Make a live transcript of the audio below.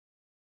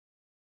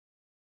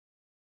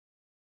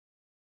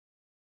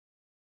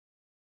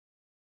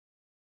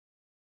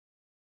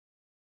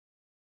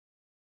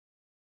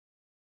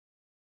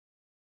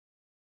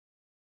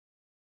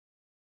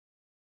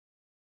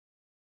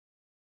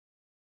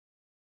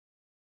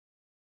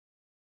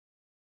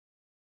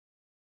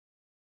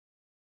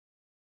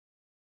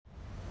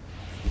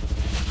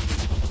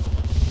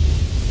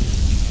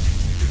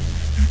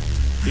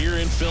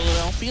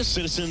Philadelphia,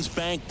 Citizens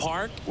Bank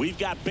Park. We've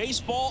got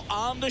baseball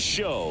on the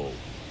show.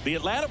 The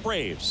Atlanta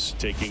Braves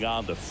taking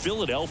on the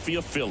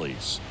Philadelphia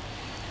Phillies.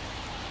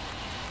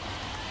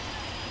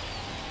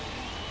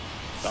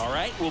 All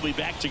right, we'll be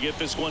back to get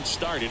this one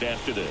started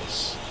after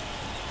this.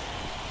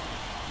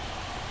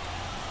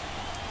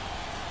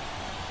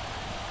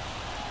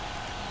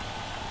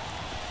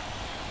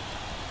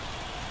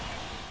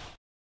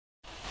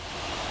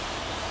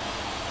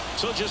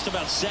 So just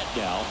about set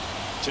now.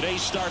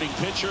 Today's starting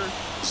pitcher,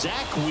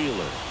 Zach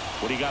Wheeler.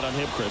 What do you got on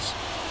him, Chris?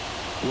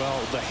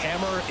 Well, the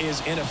hammer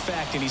is in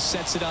effect, and he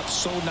sets it up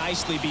so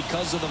nicely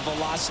because of the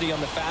velocity on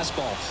the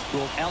fastball.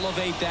 Will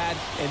elevate that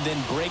and then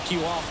break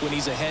you off when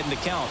he's ahead in the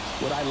count.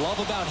 What I love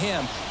about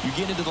him, you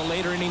get into the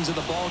later innings of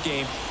the ball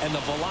game, and the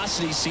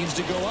velocity seems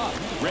to go up.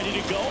 Ready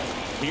to go?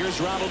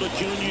 Here's Ronald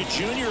Acuna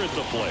Jr. at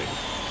the plate.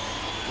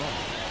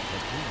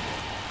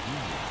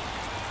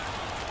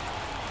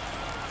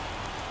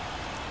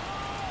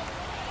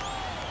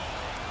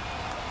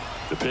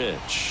 The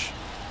pitch.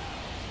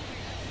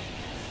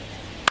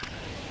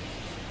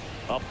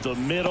 Up the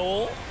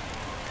middle.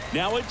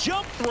 Now a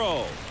jump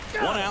throw.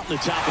 One out in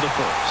the top of the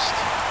first.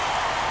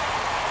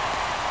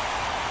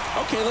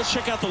 Okay, let's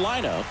check out the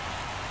lineup.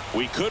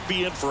 We could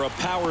be in for a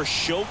power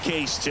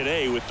showcase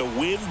today with the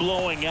wind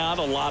blowing out.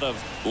 A lot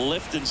of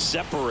lift and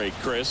separate,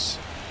 Chris.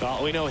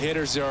 Well, we know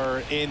hitters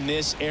are in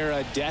this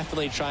era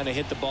definitely trying to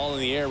hit the ball in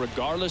the air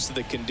regardless of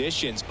the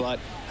conditions, but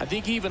I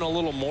think even a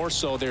little more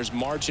so there's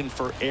margin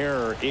for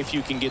error if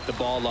you can get the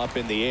ball up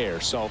in the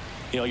air. So,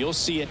 you know, you'll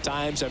see at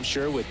times, I'm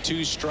sure, with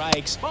 2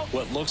 strikes,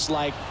 what looks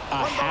like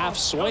a half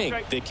swing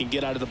that can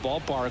get out of the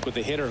ballpark with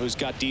a hitter who's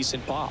got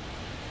decent pop.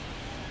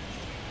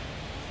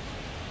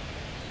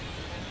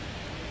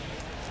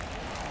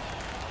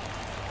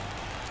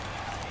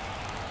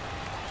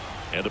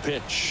 And a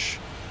pitch.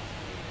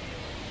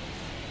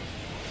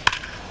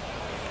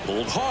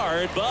 Pulled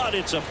hard, but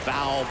it's a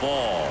foul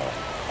ball.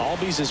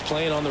 Albies is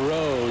playing on the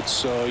road,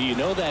 so you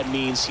know that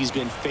means he's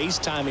been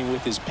FaceTiming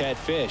with his pet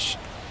fish.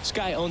 This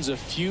guy owns a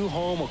few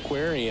home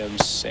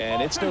aquariums,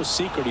 and it's no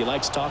secret he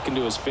likes talking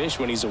to his fish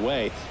when he's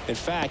away. In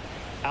fact,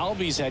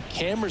 Albies had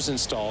cameras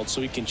installed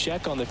so he can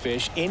check on the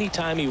fish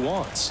anytime he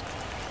wants.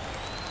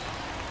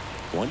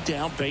 One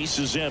down, base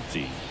is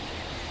empty.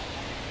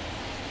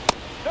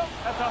 Nope,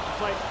 that's off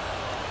the plate.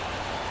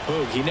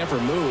 Boog, he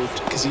never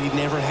moved because he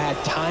never had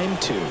time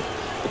to.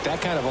 With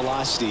that kind of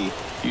velocity,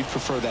 you'd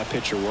prefer that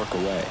pitcher work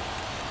away.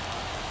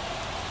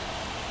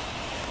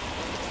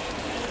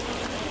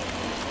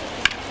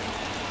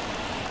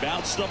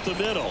 Bounced up the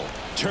middle.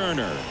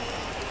 Turner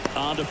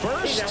on to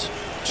first.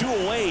 2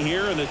 away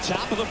here in the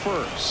top of the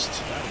first.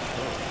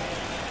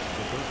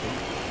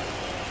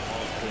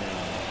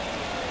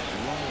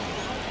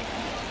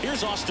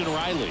 Here's Austin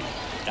Riley.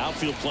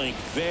 Outfield playing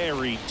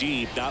very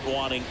deep, not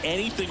wanting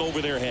anything over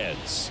their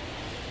heads.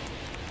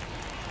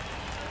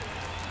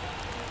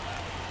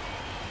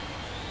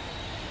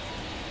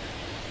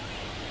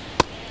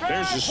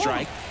 There's the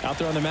strike. Out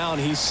there on the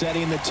mound, he's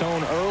setting the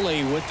tone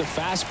early with the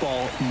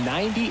fastball.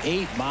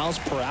 98 miles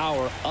per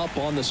hour up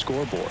on the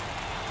scoreboard.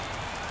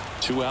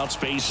 2 outs,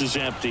 base is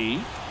empty.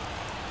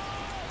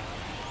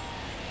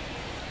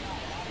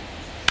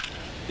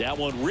 That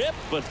one ripped,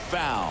 but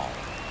foul.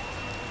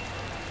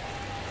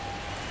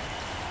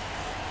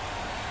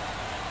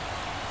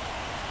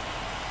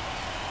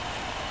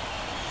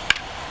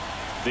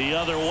 The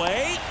other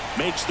way,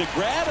 makes the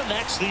grab, and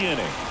that's the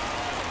inning.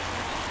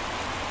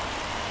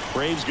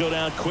 Braves go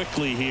down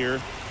quickly here.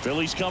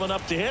 Phillies coming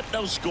up to hit,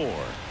 no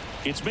score.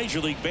 It's Major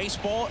League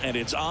Baseball, and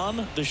it's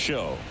on the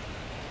show.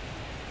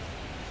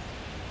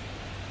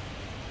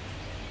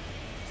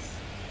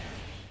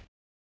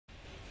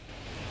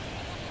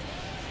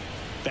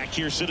 Back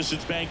here,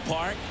 Citizens Bank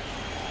Park,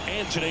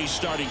 and today's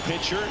starting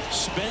pitcher,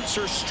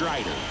 Spencer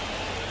Strider.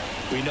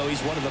 We know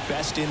he's one of the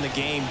best in the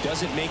game,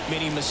 doesn't make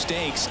many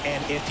mistakes,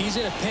 and if he's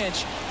in a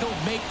pinch, he'll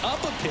make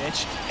up a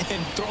pitch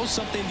and throw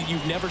something that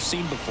you've never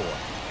seen before.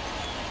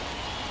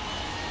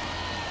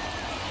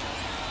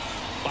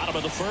 Bottom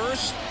of the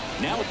first.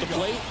 Now at the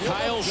plate,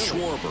 Kyle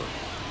Schwarber.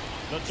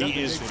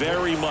 He is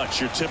very much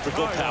your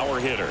typical power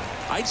hitter.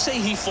 I'd say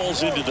he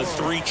falls into the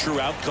 3 true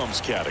outcomes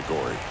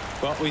category.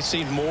 Well, we've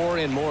seen more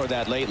and more of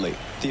that lately.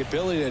 The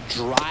ability to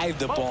drive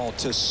the ball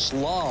to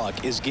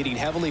slug is getting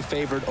heavily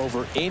favored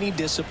over any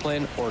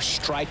discipline or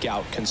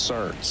strikeout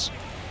concerns.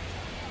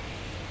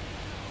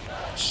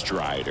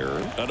 Strider,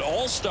 an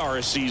all-star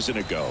a season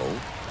ago.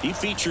 He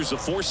features a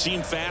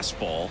 4-seam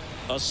fastball,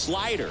 a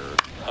slider,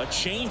 a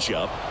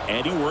changeup,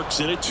 and he works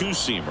in a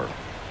 2-seamer.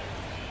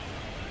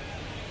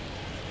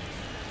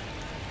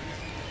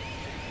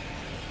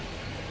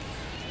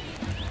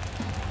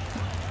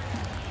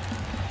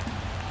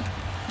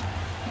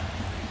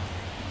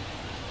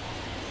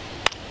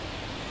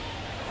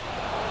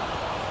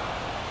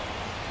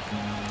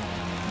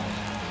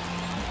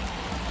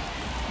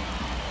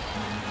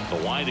 The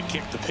line to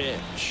kick the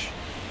pitch.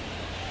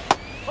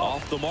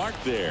 Off the mark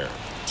there.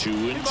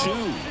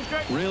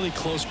 2-2. Really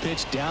close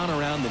pitch down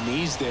around the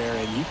knees there,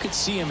 and you could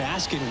see him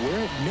asking where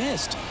it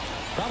missed.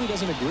 Probably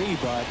doesn't agree,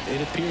 but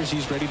it appears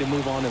he's ready to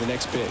move on to the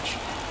next pitch.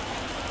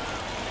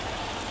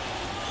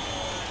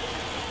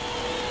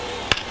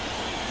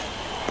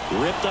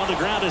 Ripped on the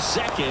ground to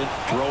second.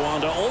 Throw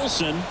on to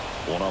Olsen.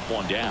 One up,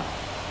 one down.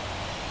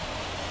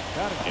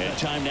 And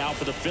time now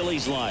for the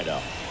Phillies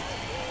lineup.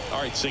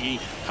 All right, Siggy,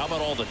 how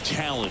about all the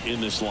talent in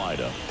this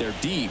lineup? They're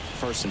deep,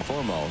 first and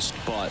foremost,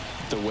 but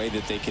the way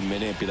that they can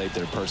manipulate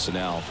their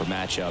personnel for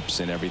matchups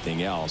and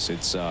everything else,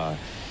 it's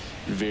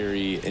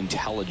very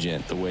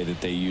intelligent the way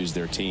that they use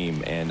their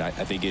team. And I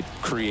think it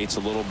creates a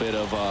little bit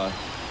of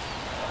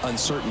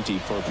uncertainty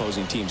for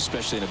opposing teams,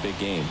 especially in a big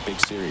game, big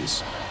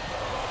series.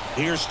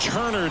 Here's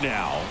Turner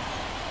now.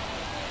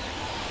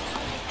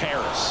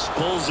 Harris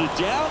pulls it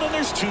down, and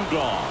there's two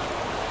gone.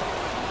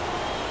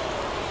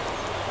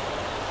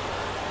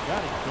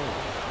 Got it.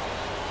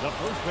 The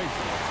first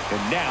baseman.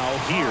 And now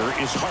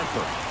here is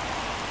Harper.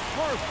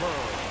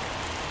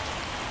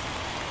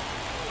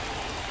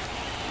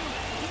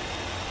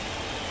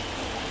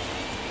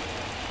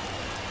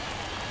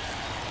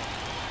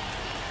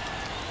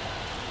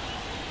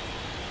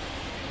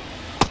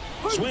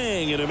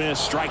 Swing and a miss.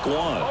 Strike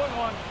one.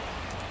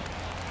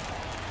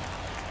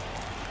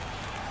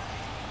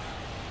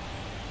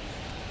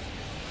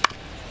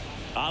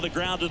 On the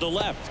ground to the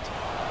left.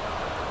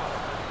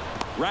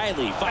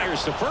 Riley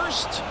fires to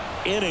first.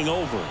 Inning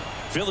over.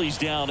 Phillies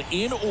down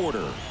in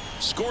order.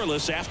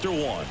 Scoreless after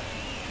one.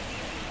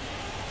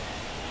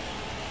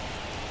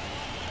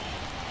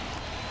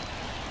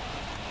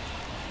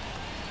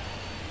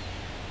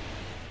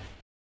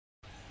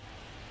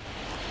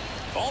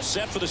 All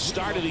set for the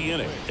start of the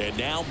inning. And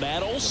now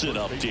Matt Olson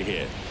up to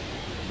hit.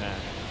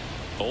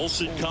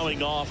 Olson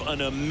coming off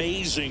an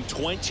amazing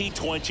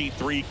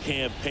 2023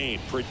 campaign.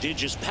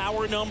 Prodigious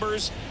power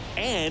numbers,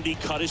 and he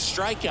cut his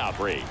strikeout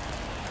rate.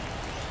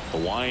 The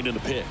wind and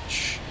the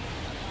pitch.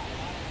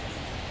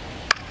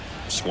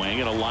 Swing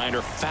and a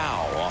liner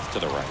foul off to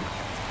the right.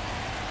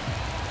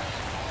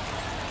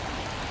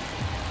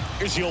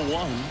 Here's the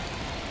 0-1.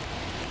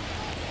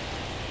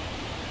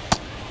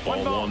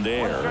 Ball one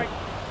there.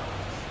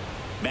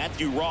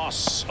 Matthew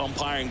Ross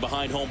umpiring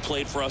behind home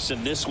plate for us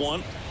in this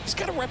one. He's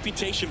got a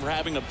reputation for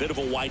having a bit of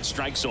a wide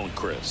strike zone,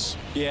 Chris.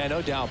 Yeah,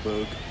 no doubt,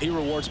 Boog. He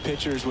rewards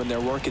pitchers when they're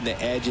working the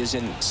edges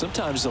and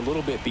sometimes a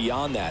little bit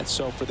beyond that.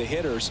 So for the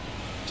hitters,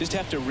 just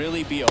have to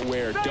really be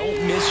aware.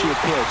 Don't miss your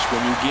pitch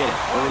when you get it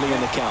early in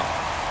the count.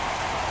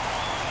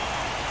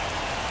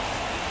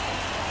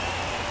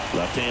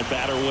 Left-hand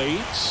batter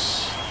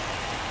waits.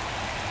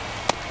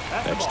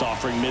 Next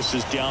offering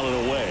misses down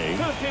and away.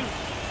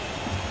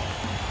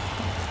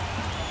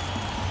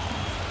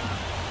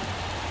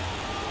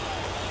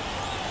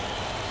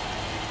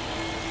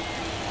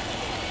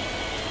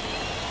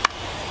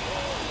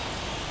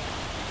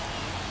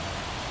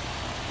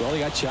 Well, he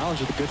got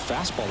challenged with a good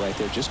fastball right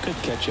there. Just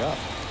couldn't catch up.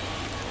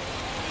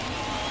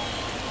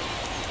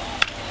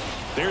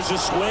 There's a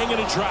swing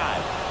and a drive.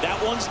 That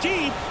one's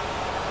deep.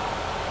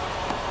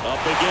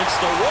 Up against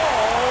the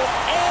wall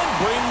and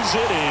brings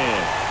it in.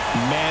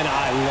 Man,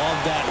 I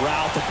love that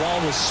route. The ball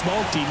was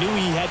smoked. He knew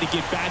he had to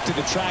get back to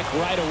the track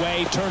right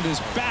away. Turned his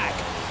back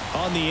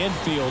on the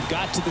infield.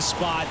 Got to the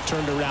spot,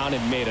 turned around,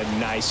 and made a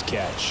nice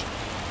catch.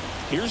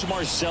 Here's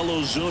Marcell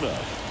Ozuna.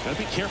 Gotta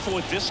be careful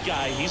with this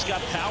guy. He's got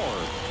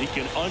power. He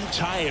can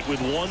untie it with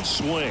one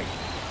swing.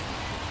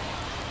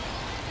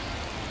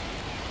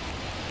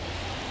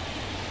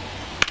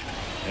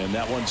 And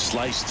that one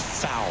sliced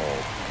foul.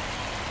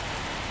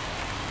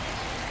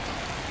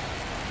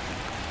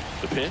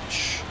 The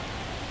pitch.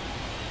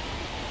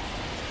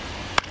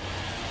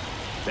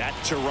 That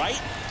to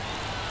right.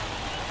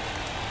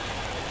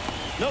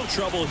 No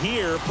trouble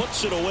here.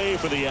 Puts it away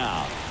for the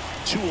out.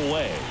 2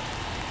 away.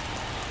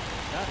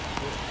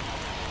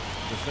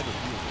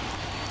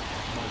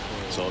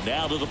 So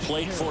now to the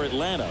plate for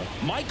Atlanta,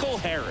 Michael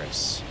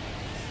Harris.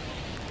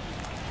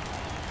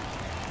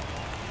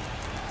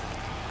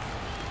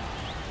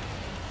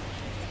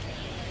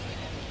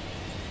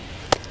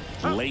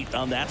 Late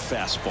on that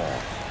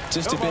fastball.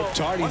 Just a bit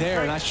tardy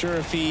there. Not sure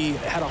if he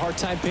had a hard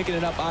time picking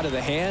it up out of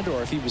the hand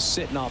or if he was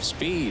sitting off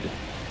speed.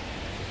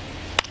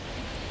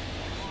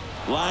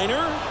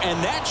 Liner,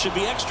 and that should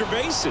be extra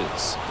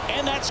bases.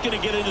 And that's going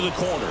to get into the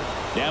corner.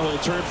 Now he'll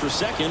turn for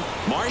second.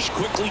 Marsh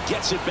quickly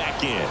gets it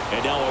back in.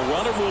 And now a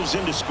runner moves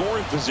into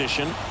scoring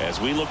position as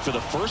we look for the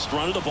first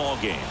run of the ball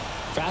game.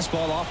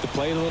 Fastball off the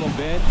plate a little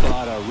bit,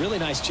 but a really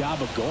nice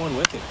job of going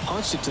with it.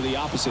 Punched it to the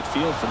opposite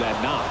field for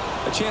that knock.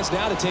 A chance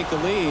now to take the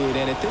lead,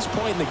 and at this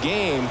point in the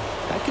game,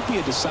 that could be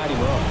a deciding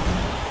run.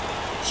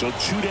 So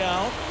 2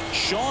 down.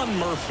 Sean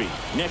Murphy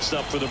next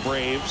up for the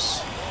Braves.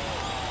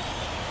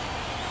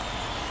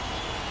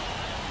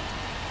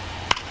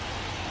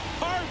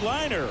 Hard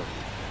liner.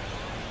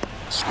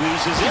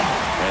 Squeezes it,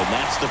 and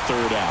that's the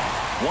 3rd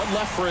out. One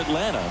left for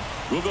Atlanta.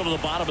 We'll go to the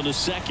bottom of the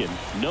 2nd.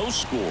 No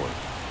score.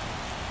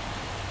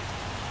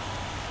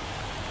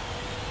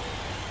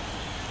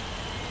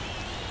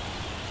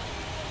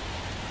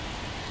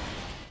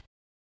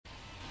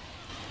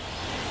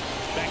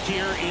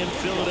 Here in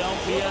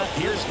Philadelphia,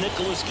 here's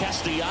Nicholas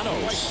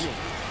Castellanos.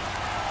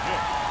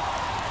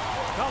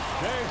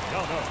 pitch.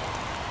 Touchdown, no.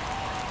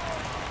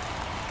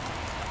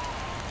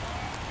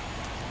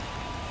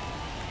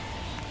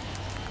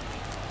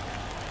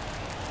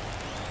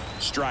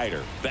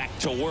 Strider back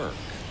to work.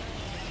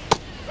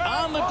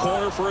 On the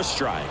corner for a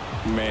strike.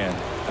 Man,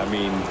 I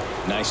mean,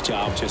 nice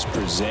job just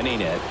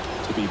presenting it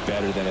to be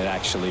better than it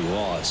actually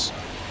was.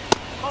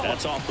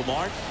 That's off the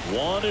mark.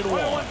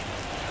 1-1.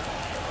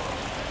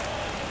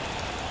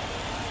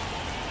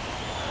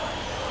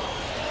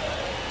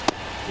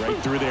 Right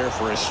through there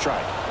for a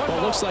strike. Well,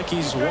 it looks like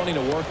he's wanting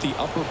to work the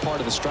upper part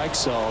of the strike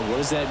zone. What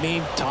does that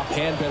mean? Top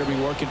hand better be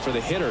working for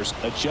the hitters.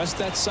 Adjust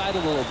that side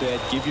a little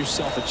bit. Give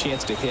yourself a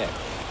chance to hit.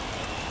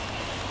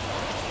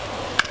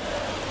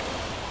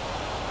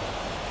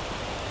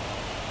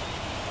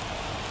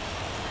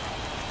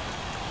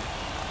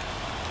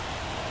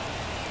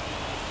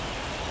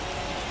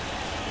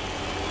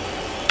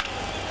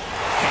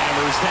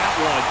 That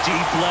one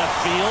deep left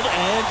field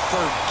and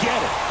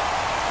forget it.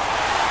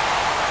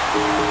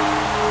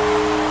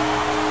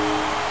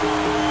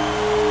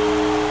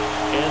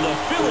 And the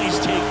Phillies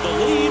take the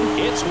lead.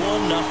 It's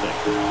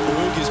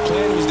 1-0. His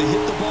plan was to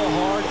hit the ball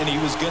hard, and he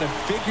was going to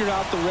figure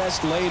out the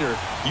rest later.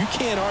 You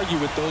can't argue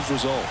with those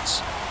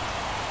results.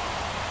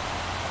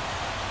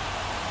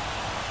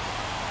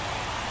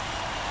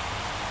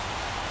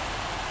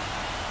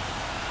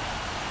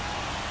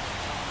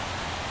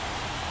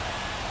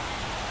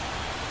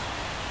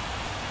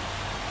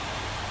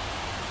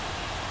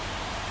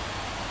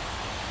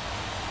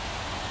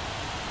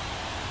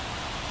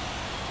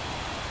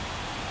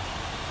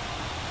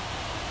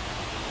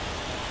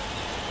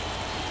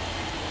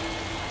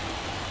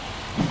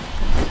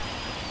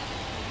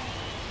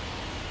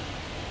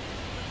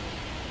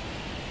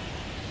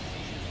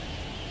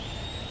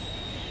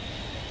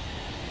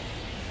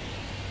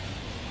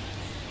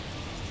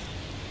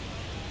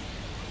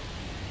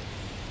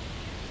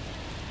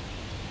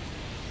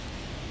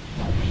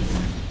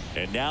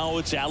 And now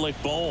it's Alec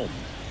Bohm.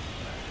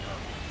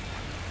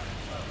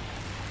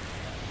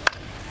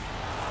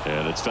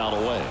 And it's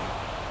fouled away.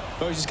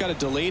 Oh, you just got to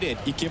delete it.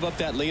 You give up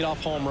that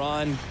leadoff home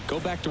run. Go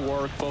back to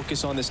work.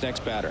 Focus on this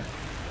next batter.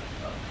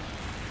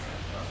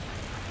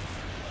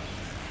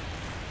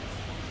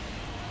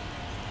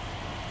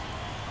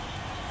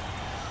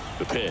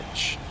 The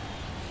pitch.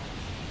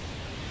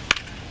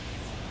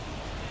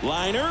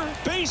 Liner,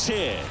 base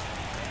hit.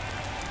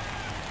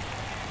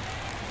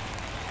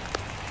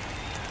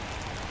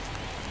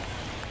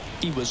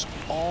 He was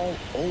all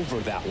over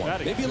that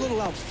one. Maybe a little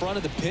out front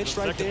of the pitch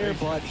right there,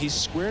 but he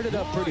squared it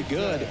up pretty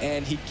good,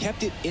 and he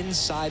kept it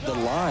inside the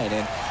line.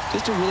 And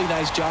just a really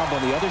nice job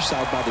on the other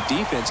side by the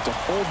defense to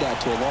hold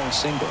that to a long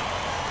single.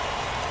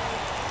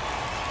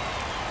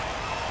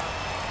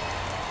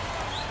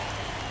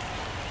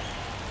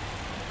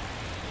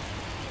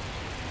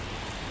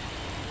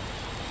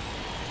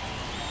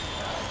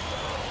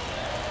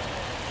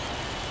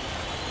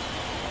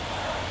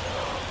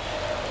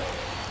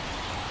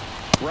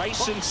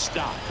 Bryson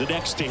Stott, the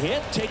next to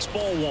hit, takes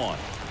ball one.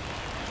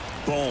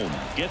 Bohm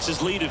gets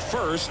his lead at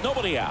first,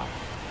 nobody out.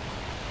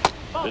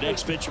 The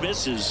next pitch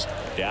misses.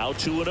 Down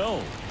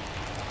 2-0.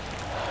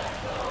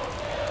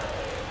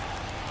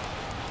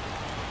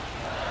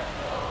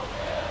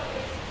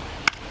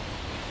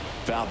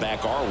 Foul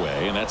back our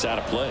way, and that's out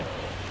of play.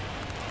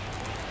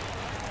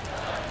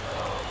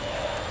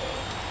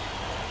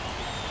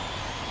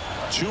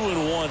 Two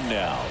and one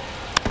now.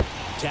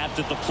 Tapped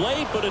at the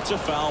plate, but it's a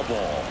foul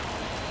ball.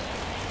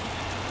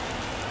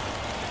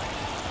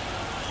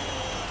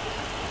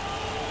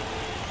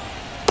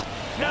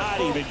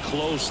 Not even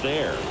close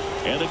there.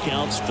 And the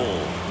count's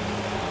full.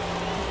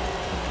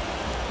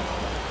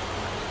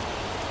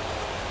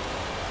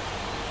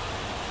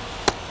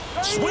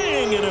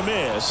 Swing and a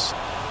miss.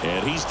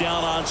 And he's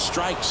down on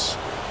strikes.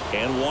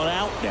 And one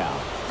out now.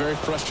 Very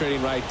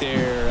frustrating right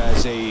there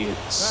as a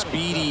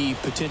speedy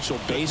potential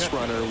base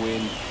runner.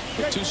 When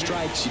with two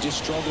strikes, you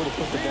just struggle to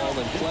put the ball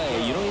in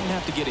play. You don't even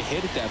have to get a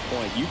hit at that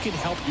point. You can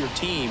help your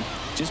team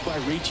just by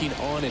reaching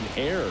on an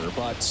error,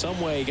 but some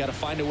way you got to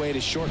find a way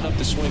to shorten up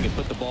the swing and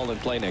put the ball in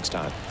play next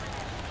time.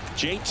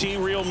 JT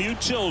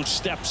Realmuto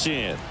steps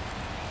in.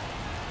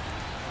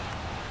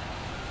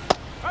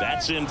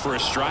 That's in for a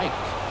strike.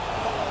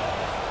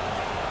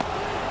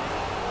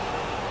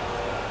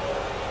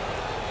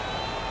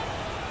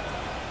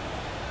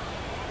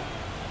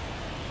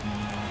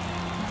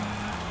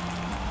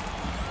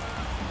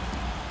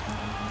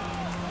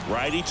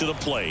 Righty to the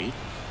plate.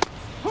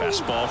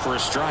 Fastball for a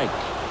strike.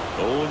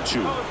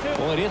 0-2.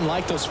 Well, he didn't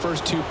like those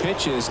first two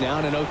pitches. Now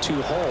in an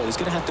 0-2 hole, he's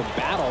going to have to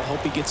battle.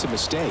 Hope he gets a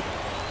mistake.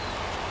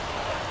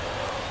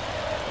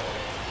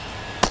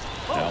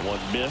 That one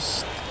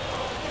missed.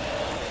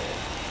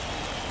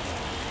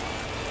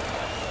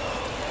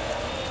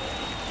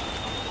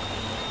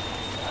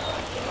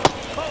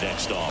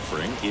 Next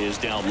offering is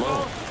down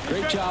low.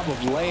 Great job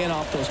of laying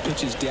off those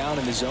pitches down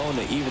in the zone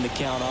to even the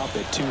count up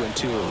at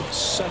 2-2.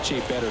 Such a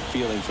better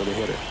feeling for the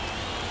hitter.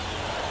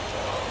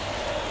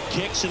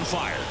 Kicks and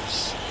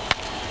fires.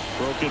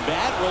 Broken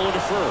bat, rolling to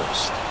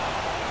first.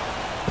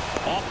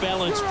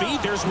 Off-balance feed,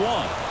 there's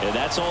one. And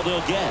that's all they'll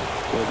get.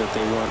 Well, that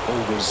they weren't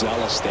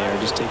overzealous there.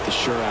 Just take the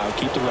sure out.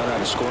 Keep the runner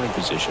out of scoring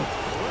position.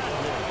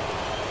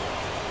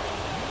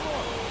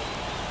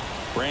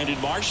 Brandon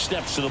Marsh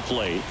steps to the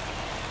plate.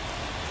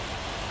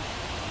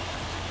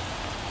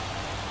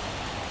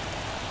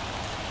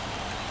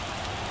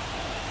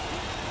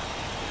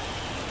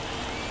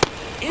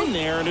 In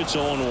there, and it's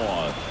 0-1.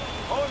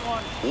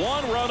 0-1.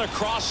 One run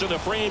across in the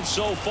frame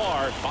so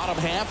far. Bottom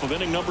half of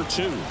inning number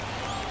 2.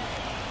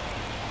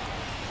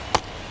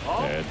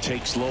 And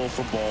takes low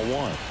for ball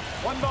 1.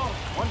 1 ball,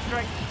 1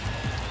 strike.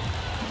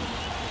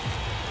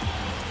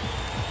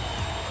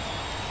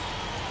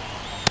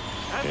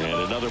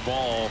 And another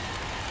ball.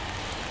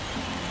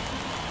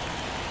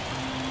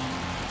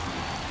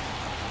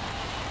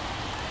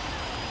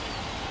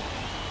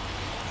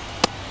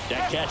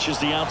 That catches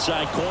the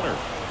outside corner.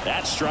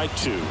 That's strike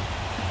 2.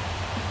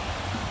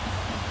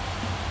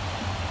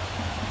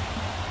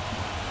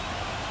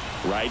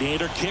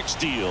 Right-hander kicks,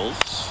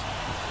 deals.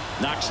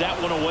 Knocks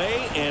that one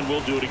away, and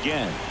we'll do it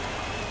again.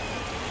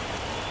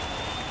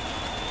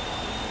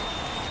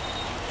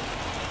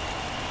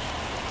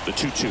 The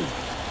 2-2.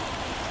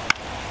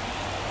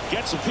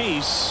 Gets a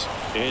piece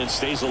and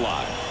stays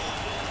alive.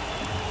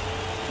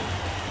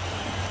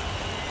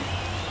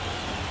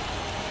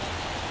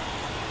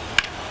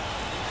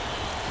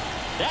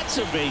 That's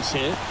a base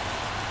hit.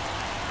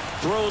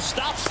 Throw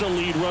stops the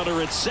lead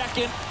runner at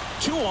second.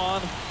 2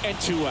 on and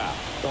 2 out.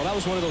 Well, that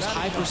was one of those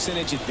high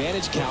percentage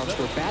advantage counts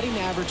where batting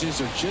averages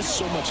are just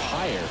so much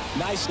higher.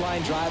 Nice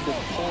line drive to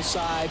the pull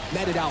side,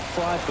 met it out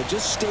front, but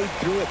just stayed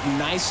through it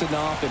nice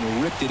enough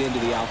and ripped it into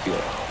the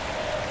outfield.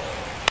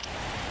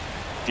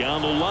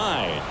 Down the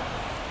line.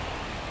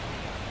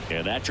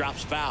 And that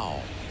drops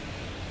foul.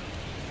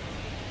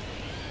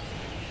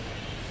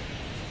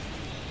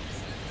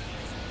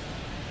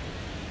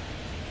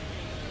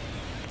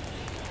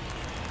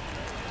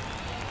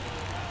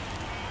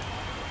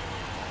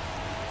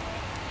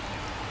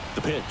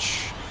 The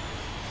pitch.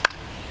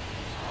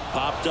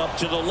 Popped up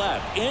to the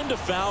left into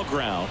foul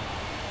ground.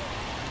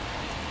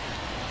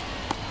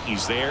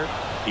 He's there.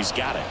 He's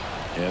got it.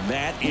 And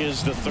that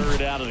is the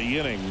 3rd out of the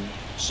inning.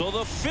 So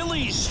the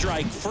Phillies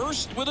strike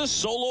first with a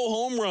solo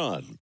home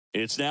run.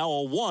 It's now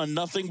a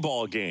 1-0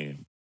 ball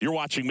game. You're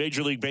watching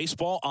Major League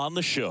Baseball on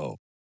the show.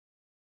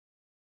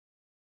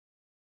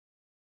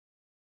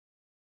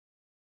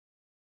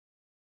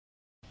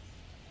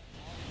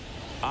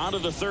 On to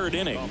the 3rd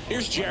inning.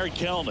 Here's Jared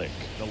Kelenic.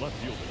 The left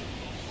fielder.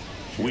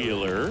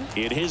 Wheeler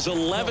in his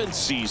 11th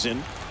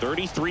season,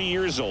 33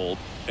 years old,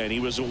 and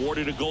he was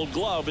awarded a Gold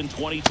Glove in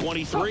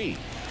 2023.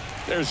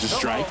 There's a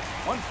strike.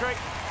 1 strike.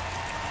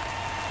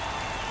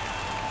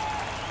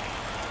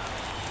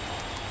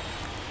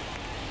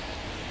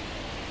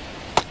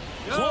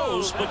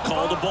 Close, but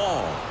called a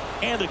ball.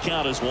 And the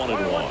count is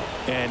 1-1.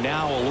 And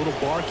now a little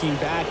barking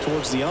back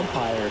towards the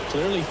umpire.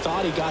 Clearly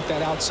thought he got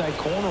that outside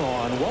corner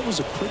on what was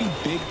a pretty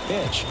big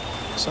pitch.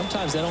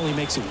 Sometimes that only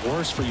makes it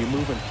worse for you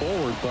moving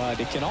forward,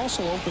 but it can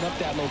also open up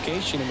that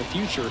location in the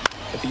future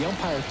if the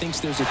umpire thinks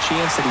there's a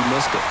chance that he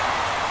missed it.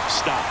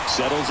 Stop,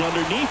 settles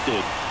underneath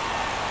it.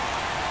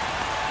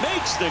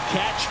 Makes the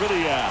catch for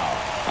the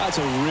out. That's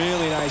a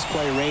really nice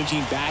play,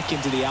 ranging back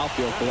into the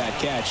outfield for that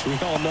catch. We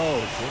all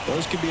know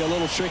those can be a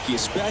little tricky,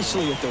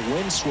 especially if the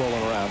wind's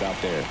swirling around out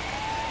there.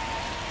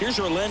 Here's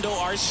Orlando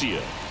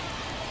Arcia.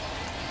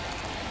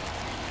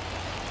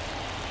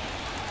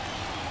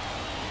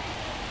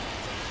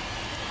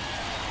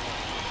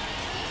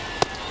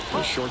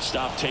 The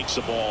shortstop takes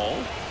the ball.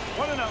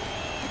 1-0.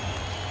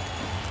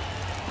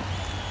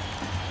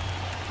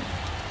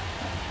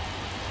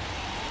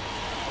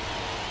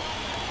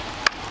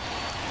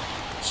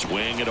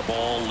 Swing and a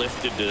ball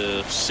lifted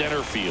to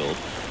center field.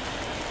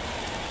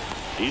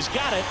 He's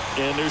got it,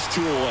 and there's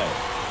 2 away.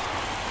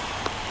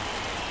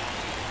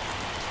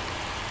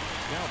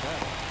 Now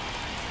batting,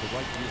 the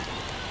right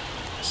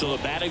fielder. So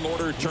the batting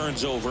order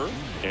turns over,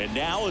 and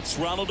now it's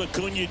Ronald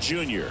Acuna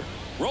Jr.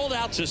 Rolled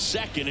out to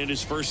second in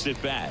his first at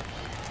bat.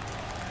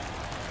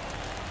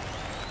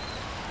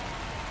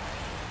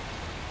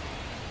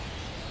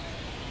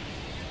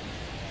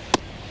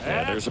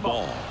 And there's a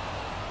ball.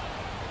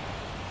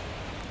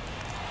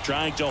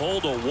 Trying to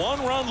hold a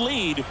 1-run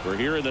lead. We're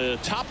here in the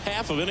top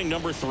half of inning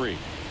number 3.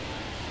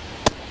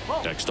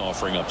 Next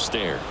offering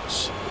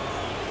upstairs.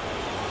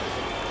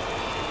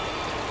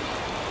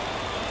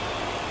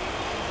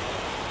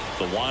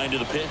 The wind of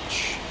the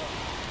pitch.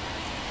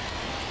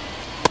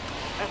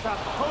 That's a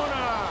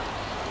corner.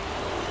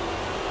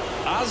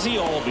 Ozzie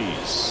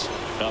Albies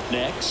up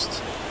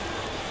next.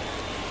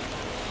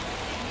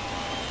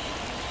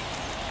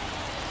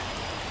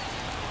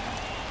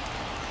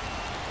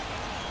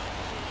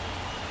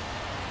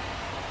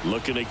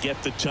 Looking to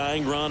get the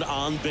tying run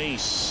on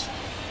base.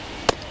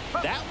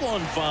 That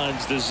one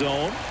finds the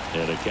zone,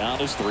 and the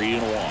count is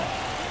 3-1.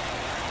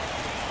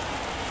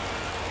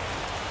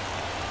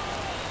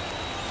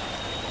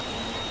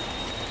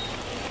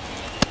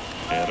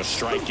 And a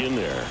strike in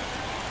there.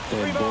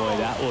 And boy,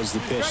 that was the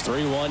pitch.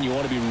 3-1. You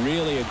want to be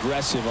really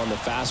aggressive on the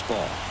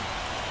fastball.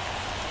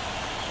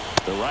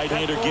 The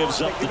right-hander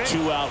gives up the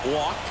 2-out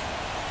walk.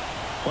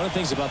 One of the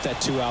things about that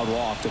 2-out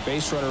walk, the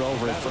base runner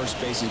over at first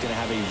base is going to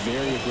have a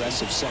very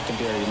aggressive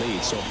secondary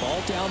lead. So a ball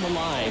down the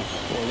line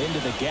or into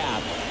the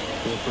gap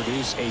will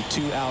produce a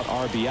 2-out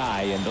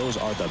RBI, and those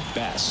are the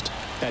best.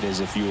 That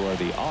is, if you are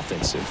the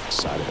offensive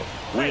side of it.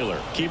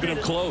 Wheeler keeping him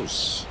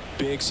close.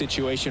 Big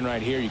situation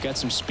right here. You got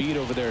some speed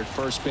over there at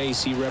first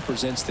base. He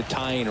represents the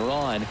tying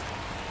run.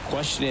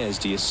 Question is,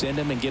 do you send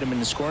him and get him in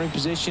the scoring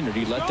position, or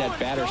do you let that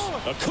batter?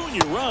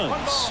 Acuna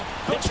runs.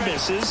 Pitch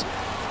misses.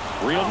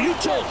 Real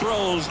Muto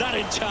throws, not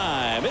in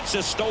time. It's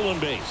a stolen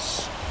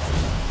base.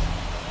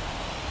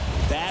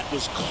 That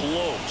was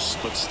close,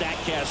 but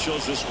StatCast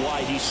shows us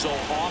why he so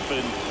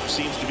often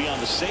seems to be on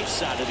the safe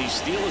side of these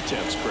steal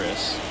attempts,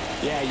 Chris.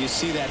 Yeah, you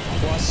see that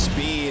plus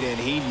speed, and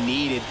he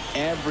needed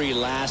every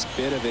last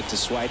bit of it to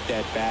swipe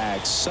that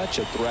bag. Such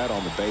a threat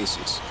on the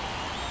bases.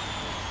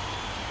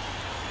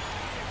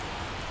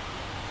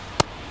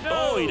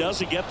 Oh, he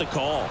doesn't get the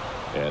call.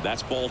 And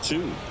that's ball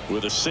 2.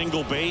 With a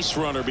single base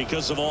runner,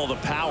 because of all the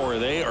power,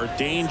 they are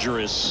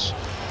dangerous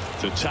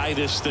to tie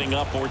this thing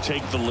up or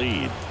take the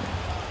lead.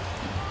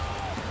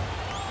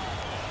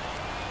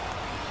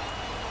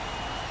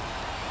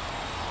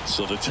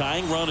 So the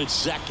tying run at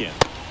second.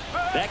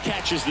 That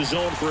catches the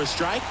zone for a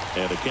strike,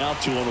 and a count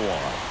 2-1.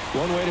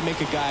 One way to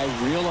make a guy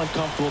real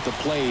uncomfortable at the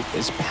plate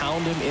is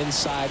pound him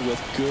inside with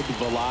good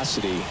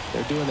velocity.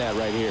 They're doing that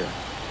right here.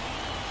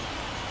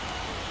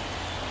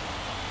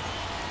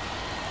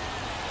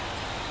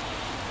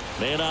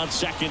 Man on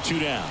second, 2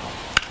 down.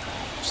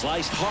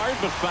 Sliced hard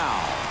but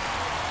foul.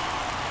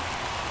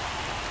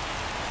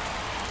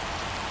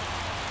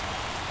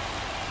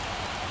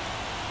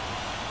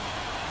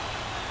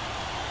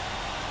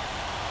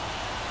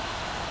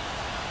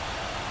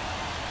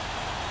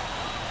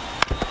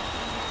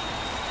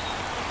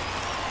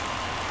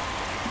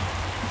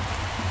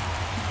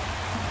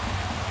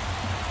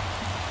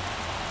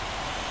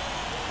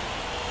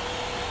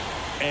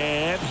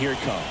 And here it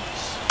comes.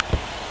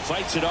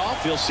 Fights it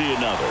off. He'll see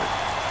another.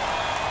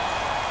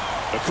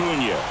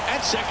 Acuna at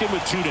second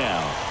with 2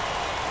 down.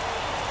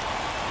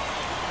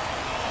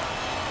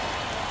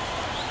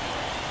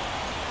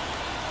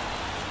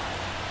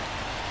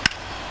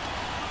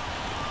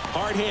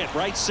 Hard hit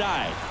right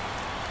side.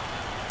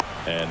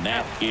 And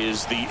that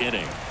is the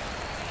inning.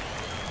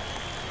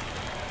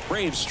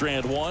 Braves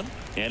strand 1,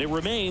 and it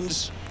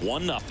remains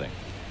 1-0.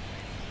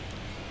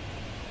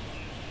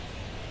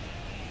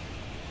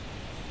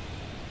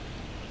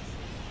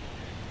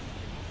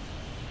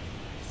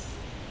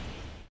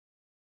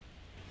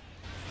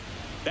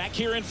 Back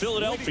here in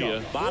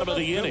Philadelphia, bottom of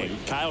the inning,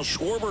 Kyle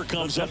Schwarber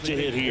comes up to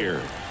hit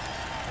here.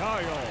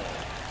 Kyle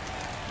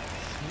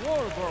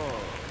Schwarber.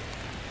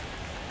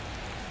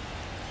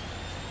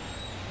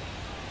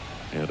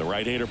 And the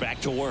right-hander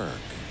back to work.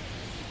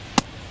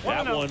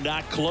 That one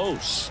not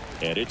close,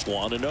 and it's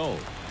 1-0.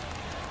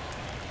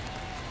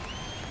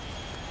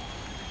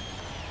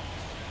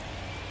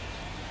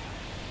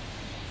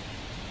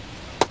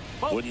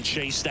 Wouldn't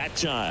chase that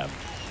time.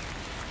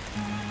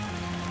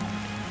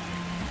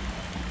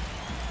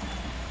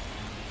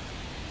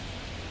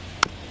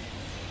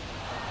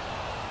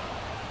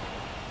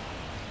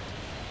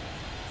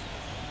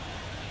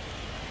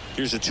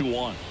 Here's a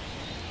 2-1.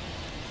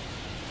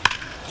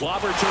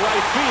 Clobber to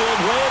right field,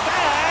 way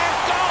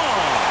back,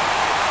 gone.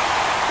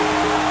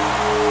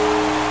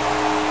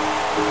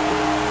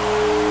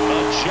 A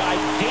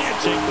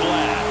gigantic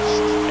blast,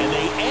 and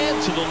they add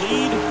to the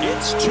lead.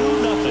 It's 2-0.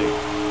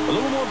 A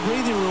little more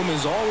breathing room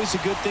is always a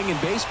good thing in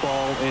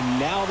baseball, and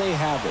now they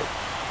have it.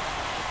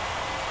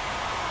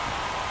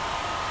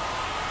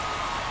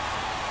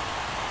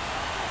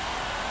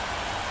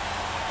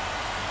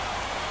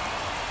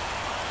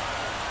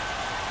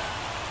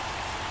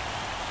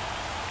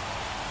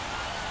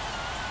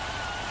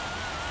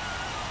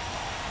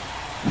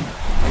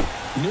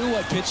 Knew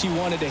what pitch he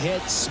wanted to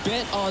hit,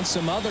 spent on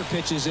some other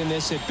pitches in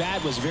this at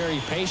bat, was very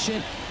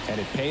patient, and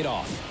it paid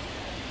off.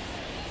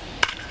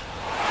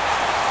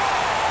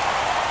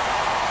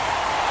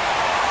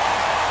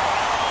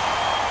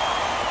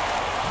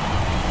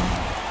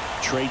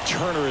 Trey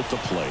Turner at the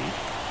plate.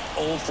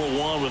 0 for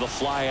 1 with a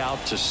fly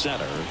out to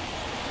center.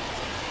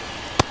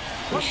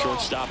 The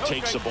shortstop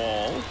takes the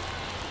ball.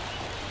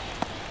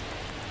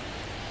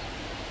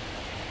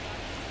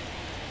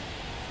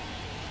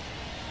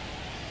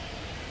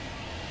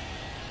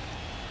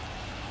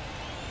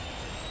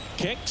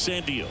 Kicks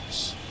and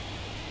deals.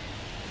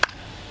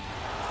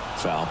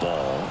 Foul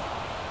ball.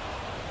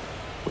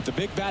 With the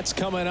big bats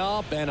coming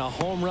up and a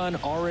home run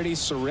already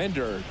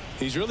surrendered,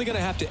 he's really going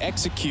to have to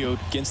execute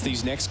against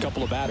these next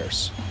couple of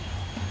batters.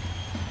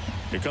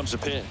 Here comes a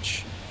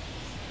pitch.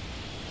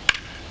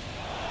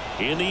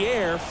 In the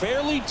air,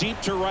 fairly deep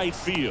to right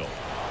field.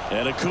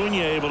 And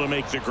Acuna able to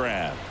make the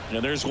grab.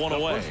 And there's one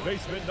away. First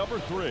baseman number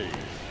 3,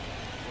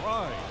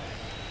 Bryce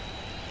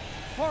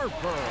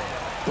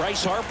Harper.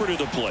 Bryce Harper to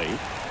the plate.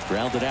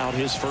 Grounded out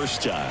his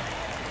first time.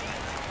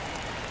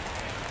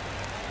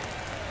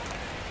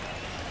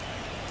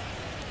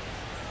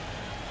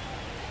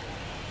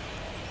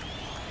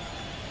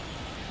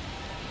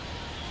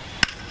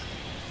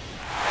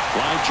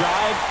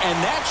 drive, and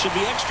that should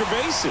be extra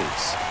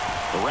bases.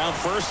 Around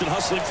first and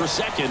hustling for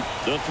second.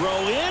 The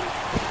throw in,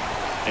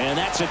 and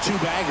that's a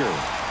two-bagger.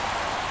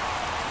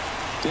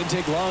 Didn't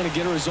take long to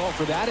get a result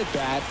for that at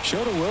bat.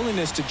 Showed a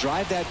willingness to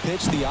drive that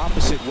pitch the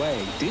opposite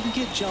way. Didn't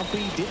get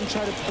jumpy, didn't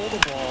try to pull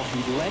the ball. He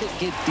let it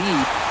get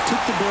deep,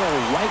 took the barrel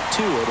right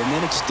to it, and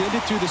then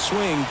extended through the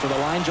swing for the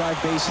line drive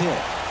base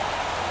hit.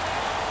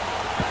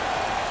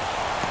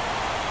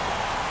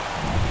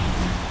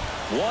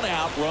 One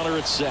out, runner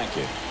at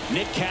second.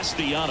 Nick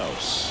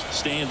Castellanos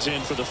stands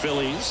in for the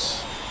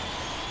Phillies.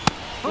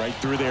 Right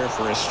through there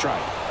for a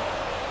strike.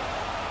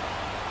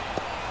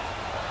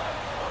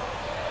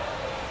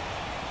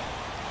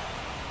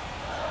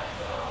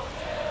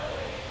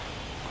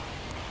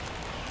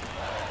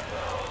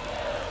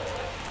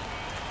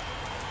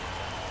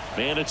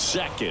 Man at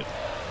second.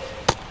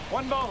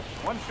 1 ball,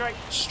 1 strike.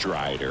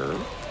 Strider,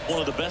 one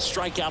of the best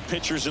strikeout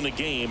pitchers in the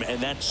game, and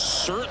that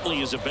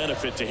certainly is a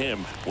benefit to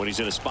him when he's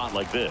in a spot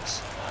like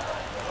this.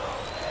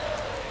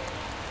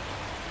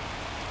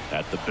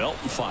 At the belt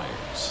and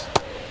fires.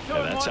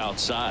 And that's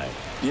outside.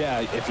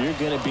 Yeah, if you're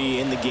going to be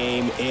in the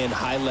game in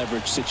high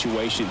leverage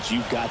situations,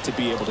 you've got to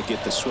be able to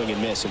get the swing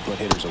and miss and put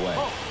hitters away.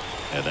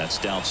 And that's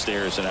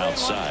downstairs and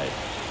outside.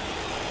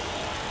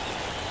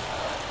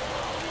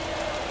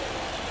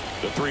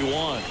 The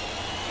 3-1.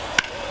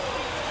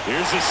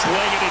 Here's a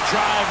swing and a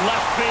drive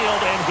left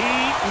field, and he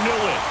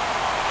knew it.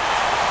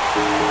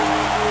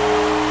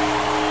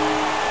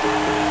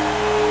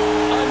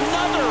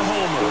 Another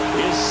homer.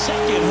 His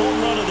second home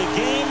run of the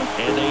game,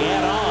 and they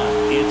add on.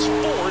 It's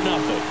 4-0.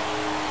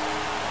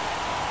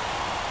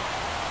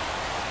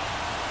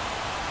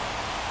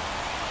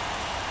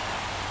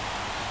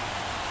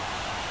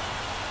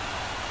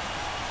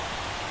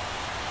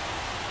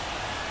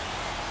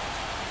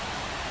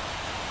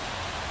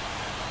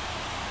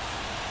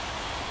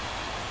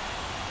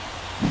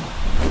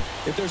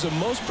 If there's a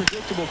most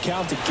predictable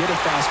count to get a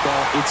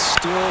fastball, it's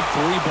still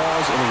 3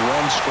 balls and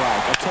 1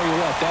 strike. I'll tell you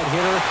what, that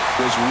hitter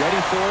was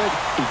ready for it.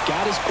 He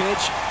got his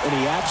pitch, and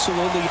he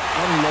absolutely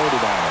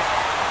unloaded on it.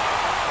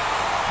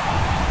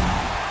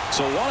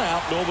 So 1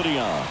 out, nobody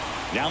on.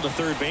 Now the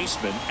third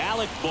baseman,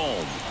 Alec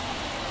Bohm.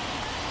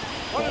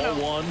 Ball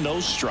 1, no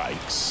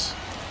strikes.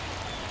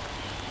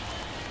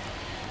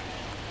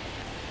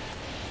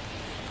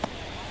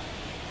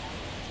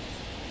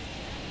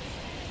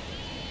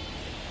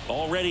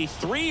 Already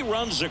 3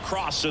 runs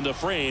across in the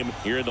frame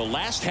here in the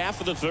last half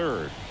of the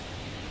third.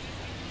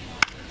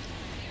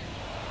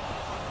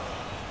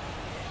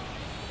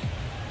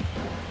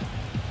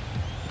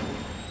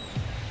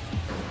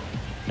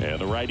 And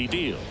the righty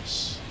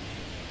deals.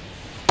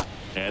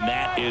 And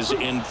that is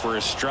in for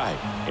a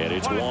strike. And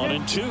it's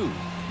 1-2.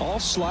 All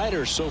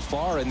sliders so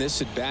far in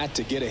this at bat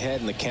to get ahead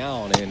in the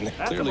count, and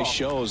clearly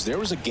shows there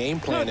was a game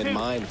plan in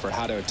mind for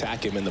how to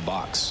attack him in the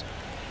box.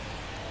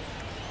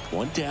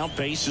 1 down,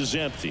 base is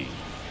empty.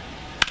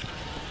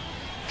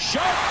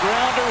 Sharp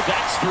grounder,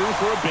 that's through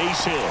for a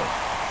base hit.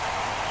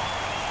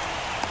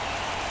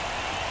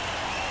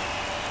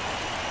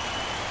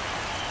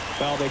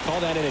 Well, they call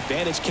that an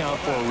advantage count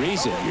for a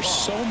reason. You're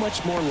so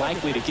much more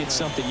likely to get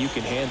something you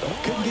can handle.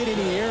 Couldn't get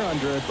any air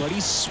under it, but he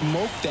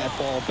smoked that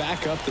ball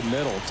back up the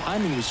middle.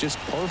 Timing was just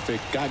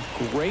perfect. Got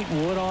great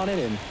wood on it,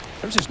 and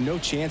there's just no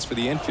chance for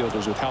the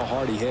infielders with how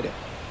hard he hit it.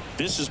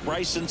 This is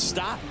Bryson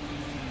Stott.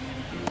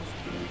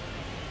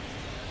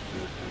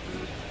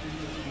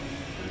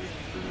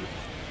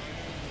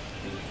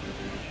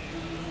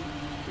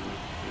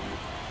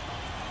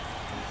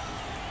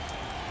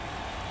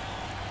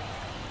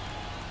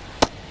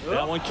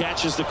 That one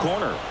catches the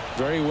corner.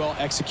 Very well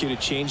executed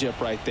changeup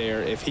right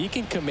there. If he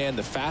can command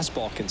the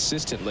fastball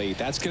consistently,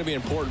 that's going to be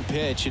an important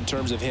pitch in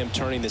terms of him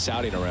turning this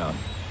outing around.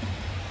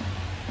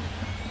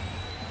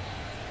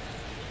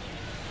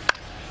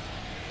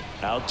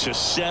 Out to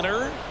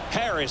center.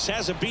 Harris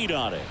has a beat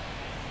on it.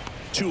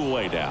 2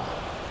 away now.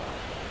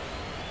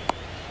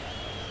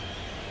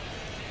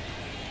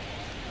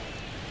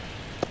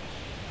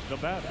 The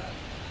batter,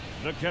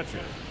 the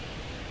catcher,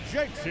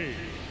 JT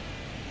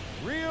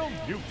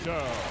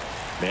Realmuto.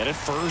 Man at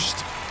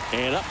first,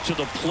 and up to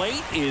the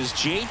plate is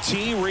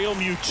JT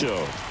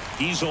Realmuto.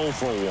 He's 0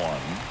 for 1.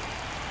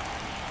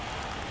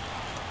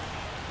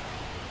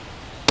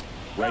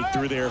 Right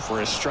through there for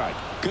a strike.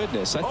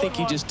 Goodness, I think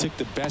he just took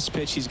the best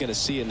pitch he's going to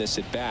see in this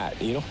at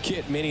bat. You don't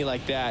get many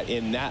like that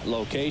in that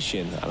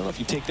location. I don't know if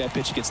you take that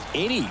pitch against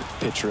any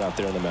pitcher out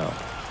there on the mound.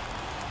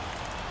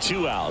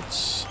 2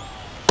 outs.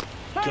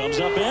 Comes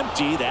up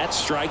empty. That's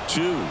strike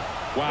 2.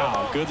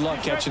 Wow, good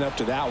luck catching up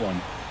to that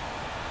one.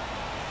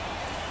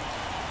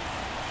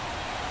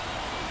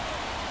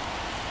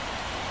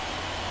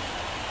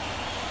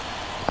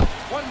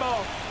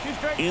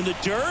 In the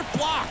dirt,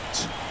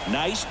 blocked.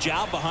 Nice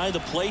job behind the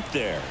plate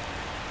there.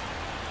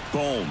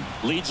 Boom.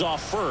 Leads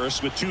off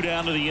first with 2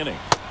 down to the inning.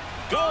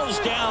 Goes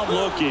down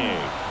looking.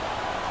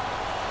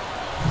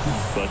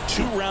 But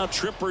 2 round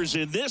trippers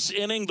in this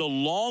inning. The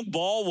long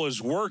ball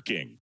was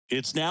working.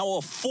 It's now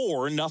a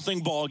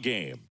 4-0 ball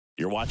game.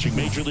 You're watching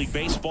Major League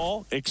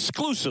Baseball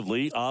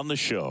exclusively on the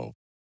show.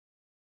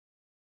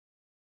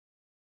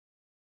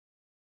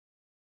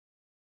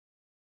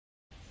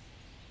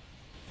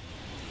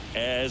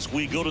 as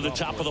we go to the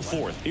top of the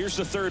fourth. Here's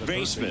the third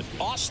baseman,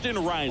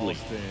 Austin Riley.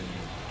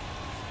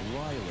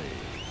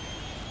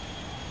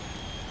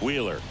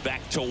 Wheeler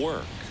back to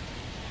work.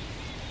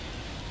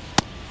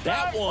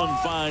 That one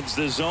finds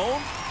the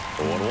zone.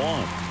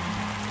 0-1.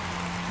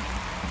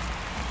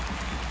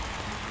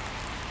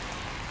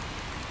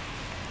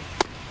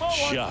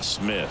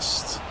 Just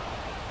missed.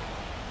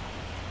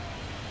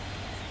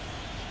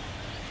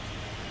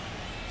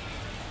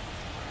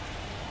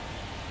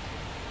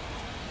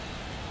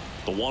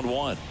 The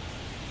 1-1.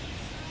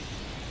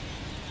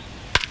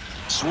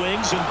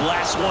 Swings and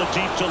blasts one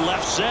deep to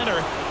left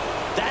center.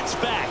 That's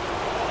back.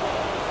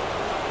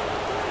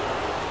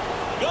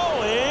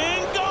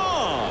 Going,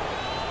 gone.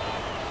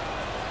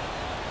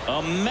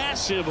 A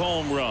massive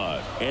home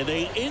run, and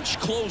they inch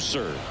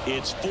closer.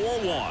 It's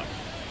 4-1.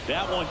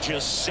 That one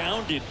just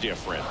sounded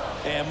different.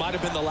 And it might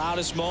have been the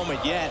loudest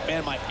moment yet.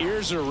 Man, my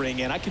ears are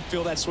ringing. I can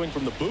feel that swing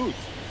from the booth.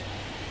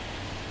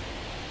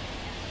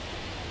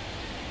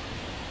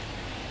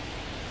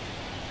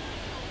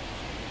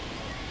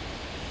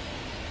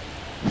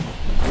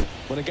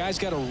 When a guy's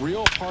got a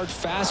real hard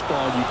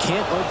fastball, you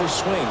can't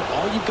overswing.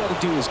 All you've got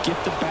to do is get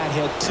the bat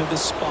head to the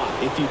spot.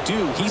 If you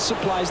do, he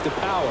supplies the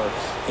power,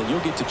 and you'll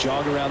get to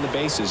jog around the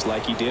bases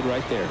like he did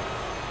right there.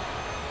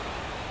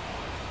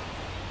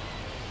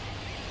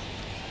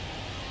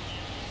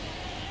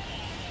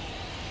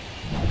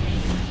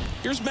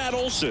 Here's Matt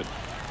Olson.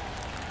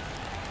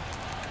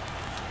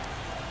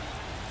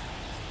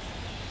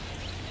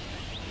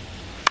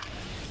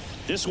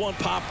 This one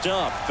popped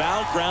up.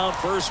 Foul ground,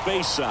 first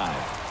base side.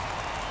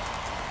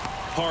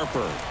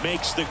 Harper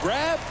makes the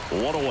grab.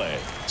 One away.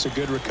 It's a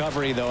good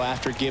recovery, though,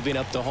 after giving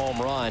up the home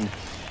run.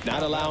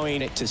 Not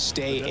allowing it to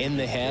stay in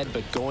the head,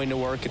 but going to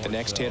work at the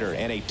next hitter,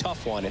 and a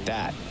tough one at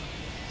that.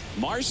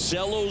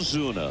 Marcell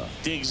Ozuna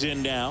digs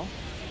in now.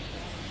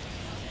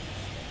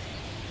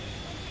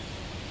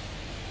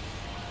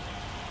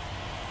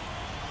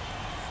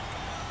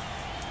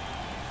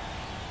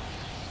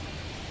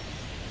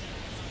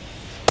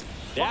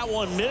 That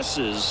one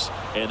misses,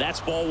 and that's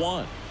ball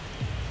one.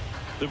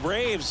 The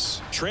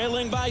Braves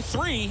trailing by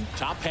 3,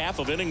 top half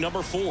of inning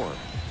number 4.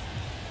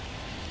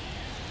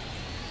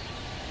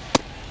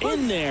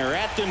 In there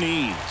at the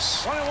knees.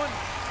 1-1.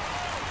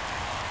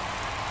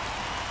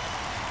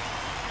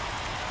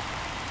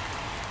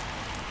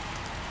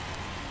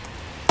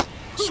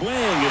 Swing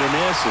and a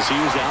miss as he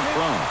was out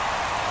front.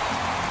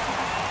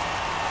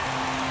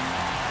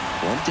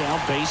 One down,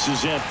 base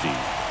is empty.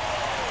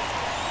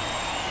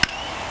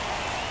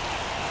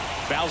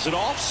 Fouls it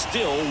off,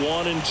 still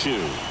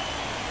 1-2.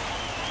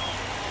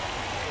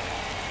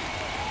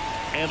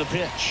 And the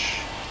pitch.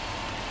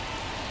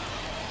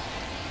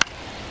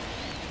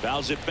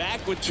 Fouls it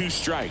back with 2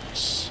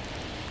 strikes.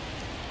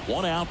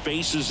 1 out,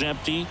 base is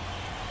empty.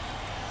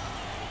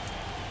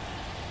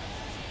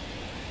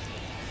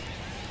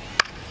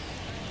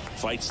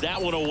 Fights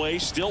that one away,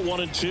 still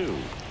 1-2.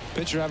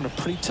 Pitcher having a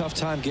pretty tough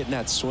time getting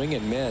that swing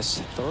and miss.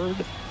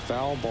 3rd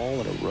foul ball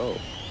in a row.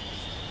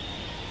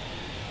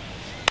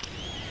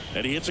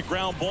 And he hits a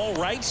ground ball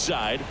right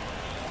side.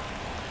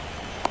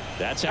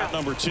 That's out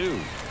number 2.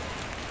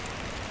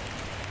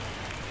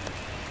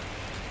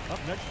 Up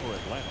next for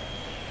Atlanta,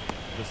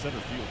 the center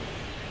fielder,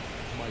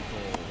 Michael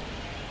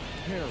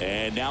Harris.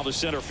 And now the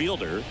center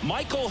fielder,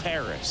 Michael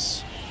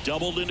Harris.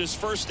 Doubled in his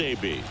first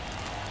AB.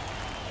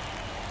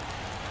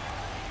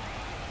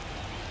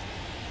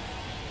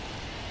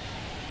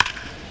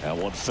 That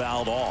one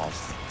fouled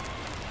off.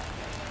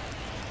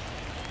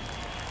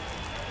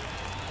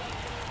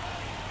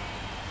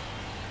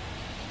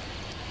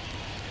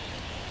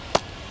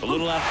 A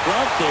little out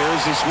front there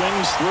as he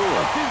swings through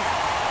it.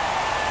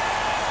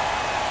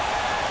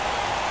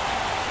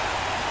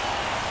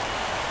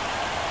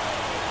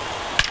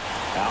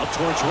 Out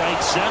towards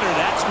right center.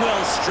 That's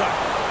well struck.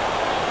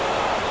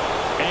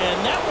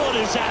 And that one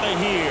is out of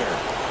here.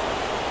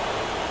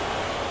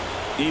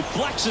 He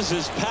flexes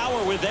his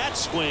power with that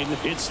swing.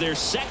 It's their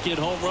 2nd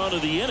home run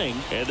of the inning,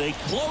 and they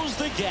close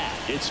the gap.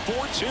 It's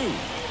 4-2.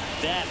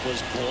 That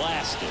was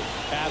blasted.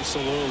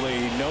 Absolutely,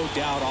 no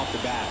doubt off the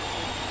bat.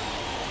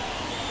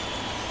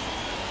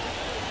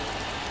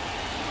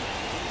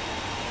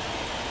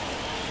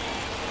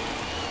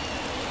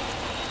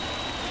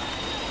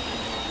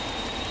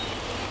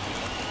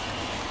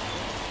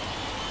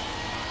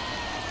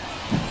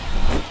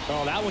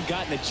 Oh, that one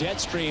got in the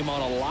jet stream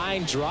on a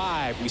line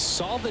drive. We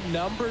saw the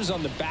numbers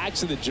on the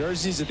backs of the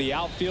jerseys of the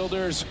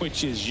outfielders,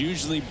 which is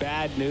usually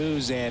bad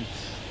news, and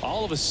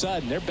all of a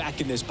sudden they're back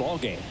in this ball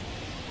game.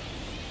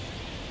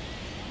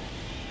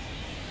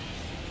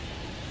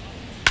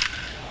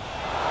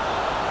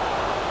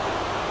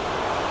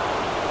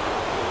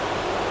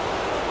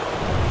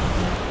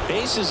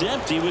 Base is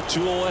empty with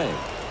 2 away.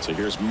 So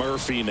here's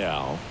Murphy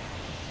now.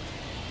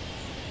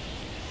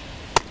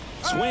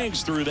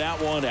 Swings through that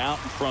one out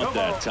in front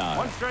that time.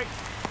 1 strike.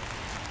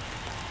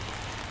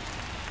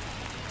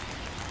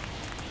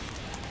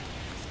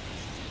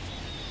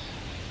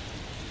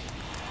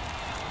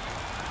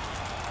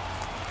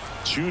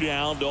 Two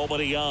down,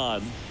 nobody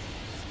on.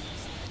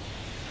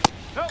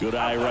 Good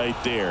eye right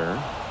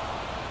there.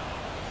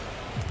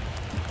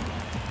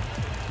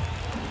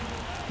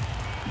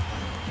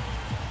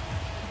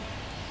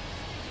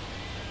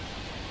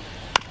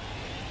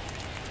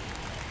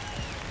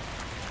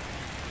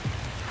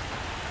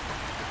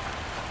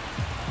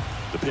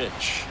 The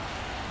pitch.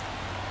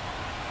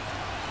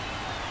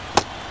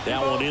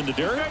 That one in the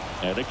dirt,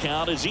 and the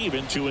count is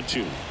even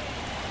 2-2.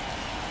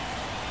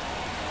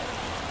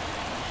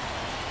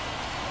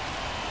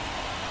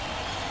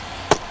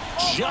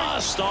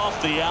 Just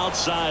off the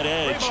outside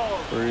edge.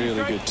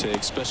 Really good take,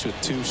 especially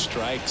with 2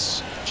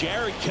 strikes.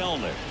 Jared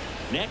Kellner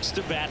next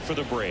to bat for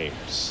the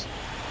Braves.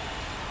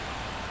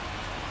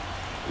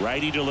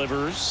 Righty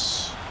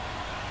delivers.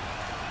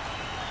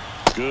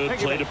 Good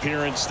plate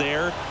appearance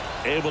there.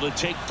 Able to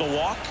take the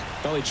walk.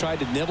 Well, he tried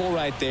to nibble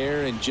right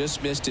there and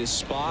just missed his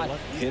spot.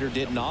 Hitter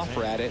didn't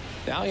offer at it.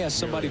 Now he has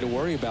somebody to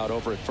worry about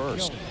over at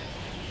first.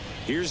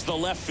 Here's the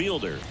left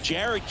fielder,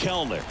 Jared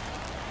Kellner.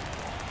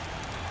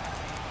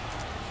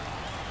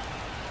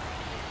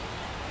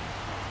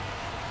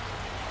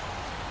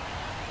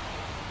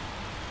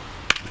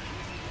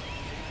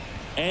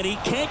 And he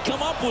can't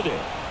come up with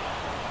it.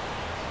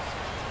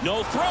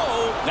 No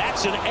throw.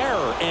 That's an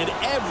error, and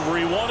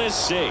everyone is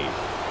safe.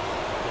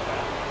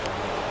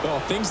 Well,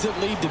 things that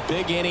lead to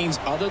big innings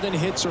other than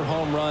hits or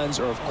home runs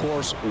are, of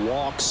course,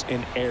 walks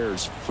and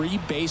errors. Free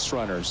base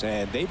runners,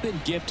 and they've been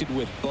gifted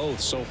with both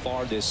so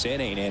far this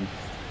inning. And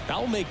that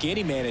will make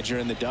any manager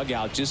in the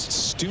dugout just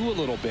stew a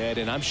little bit,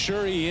 and I'm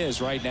sure he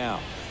is right now.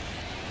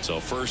 So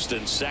first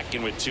and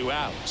second with 2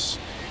 outs.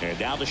 And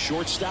now the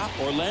shortstop,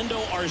 Orlando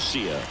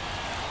Arcia.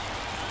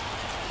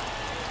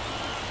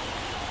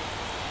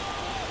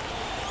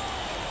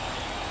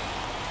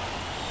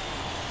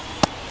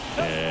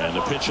 And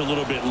the pitch a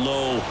little bit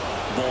low,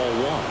 ball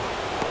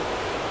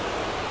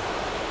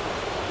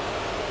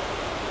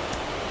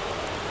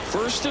 1.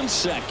 First and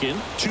second,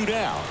 2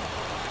 down.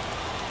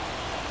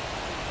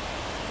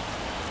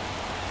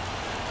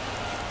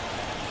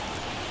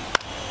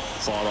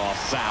 Fought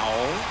off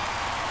foul.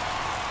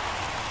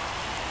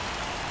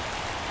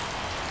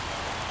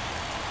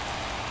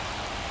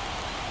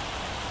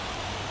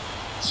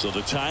 So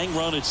the tying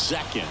run at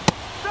second.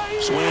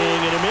 Swing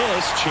and a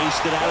miss.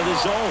 Chased it out of the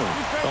zone.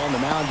 On the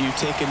mound, you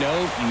take a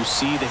note. You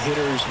see the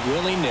hitter's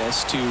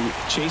willingness to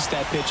chase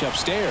that pitch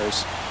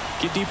upstairs,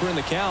 get deeper in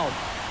the count,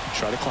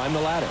 try to climb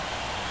the ladder.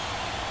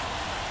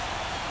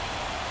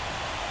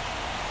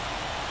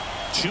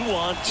 2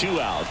 on, 2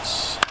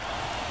 outs.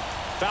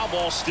 Foul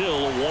ball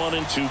still a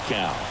 1-2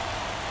 count.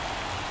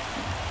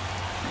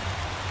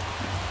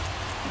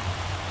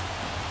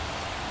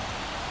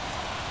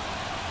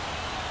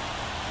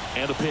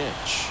 And a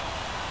pitch.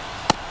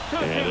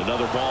 And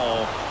another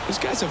ball. This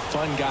guy's a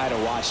fun guy to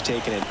watch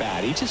taking at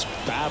bat. He just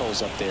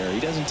battles up there.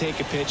 He doesn't take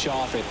a pitch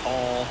off at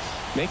all.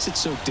 Makes it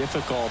so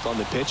difficult on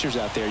the pitchers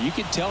out there. You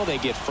can tell they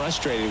get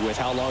frustrated with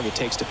how long it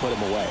takes to put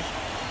him away.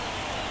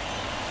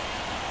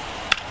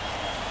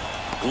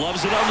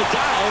 Gloves it on the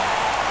dive.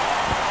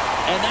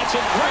 And that's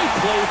a great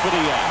play for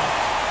the out.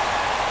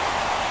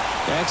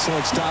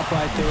 Excellent stop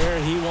right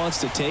there. He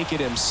wants to take it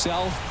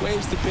himself.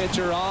 Waves the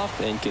pitcher off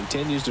and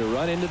continues to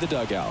run into the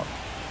dugout.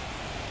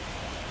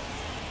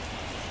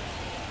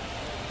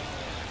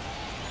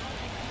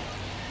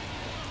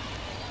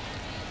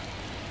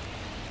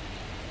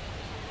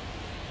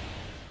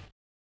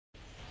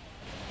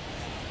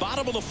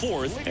 Bottom of the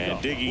 4th,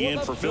 and digging in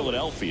for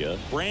Philadelphia,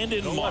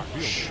 Brandon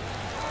Marsh.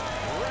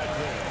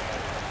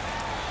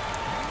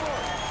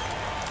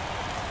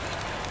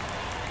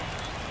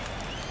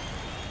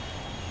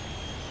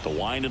 The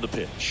wind of the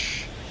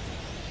pitch.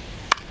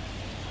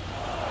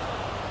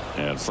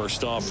 And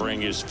first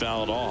offering is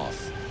fouled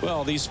off.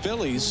 Well, these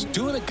Phillies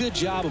doing a good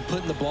job of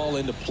putting the ball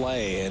into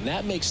play, and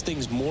that makes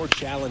things more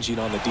challenging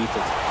on the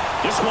defense.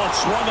 This one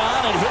swung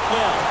on and hit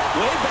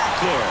well. Way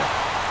back there.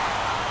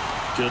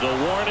 To the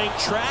warning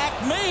track,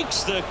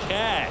 makes the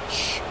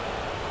catch.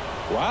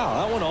 Wow,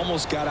 that one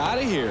almost got out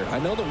of here. I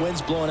know the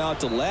wind's blowing out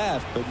to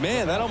left, but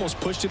man, that almost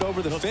pushed it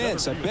over the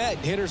fence. I bet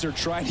hitters are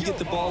trying to get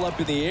the ball up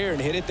in the air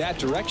and hit it that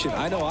direction.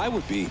 I know I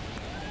would be.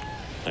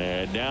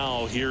 And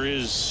now here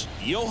is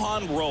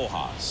Johan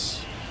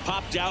Rojas.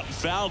 Popped out and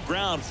fouled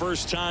ground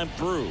first time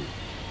through.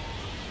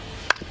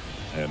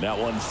 And that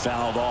one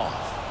fouled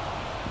off.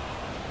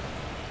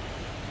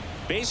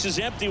 Base is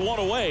empty, 1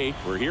 away.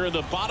 We're here in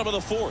the bottom of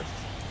the 4th.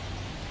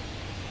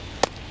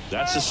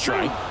 That's a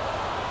strike.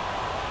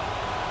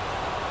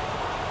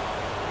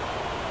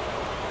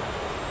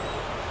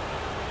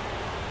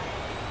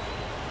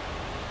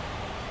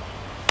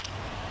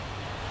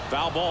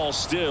 Foul ball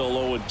still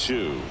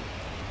 0-2.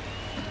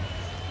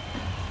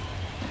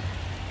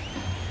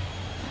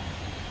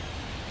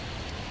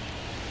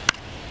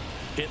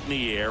 Hit in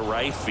the air,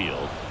 right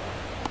field.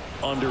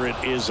 Under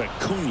it is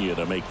Acuna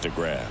to make the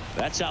grab.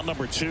 That's out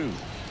number 2.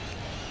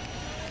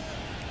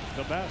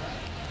 The batter,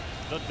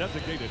 the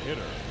designated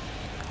hitter,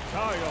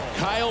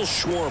 Kyle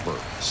Schwarber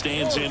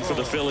stands in for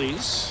the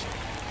Phillies.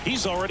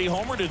 He's already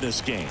homered in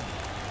this game.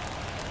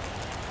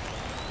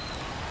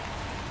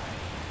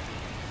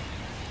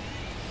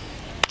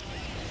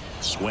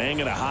 Swing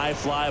and a high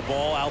fly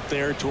ball out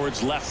there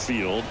towards left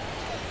field.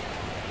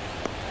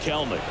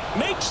 Kelnick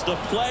makes the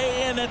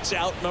play, and it's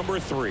out number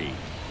 3.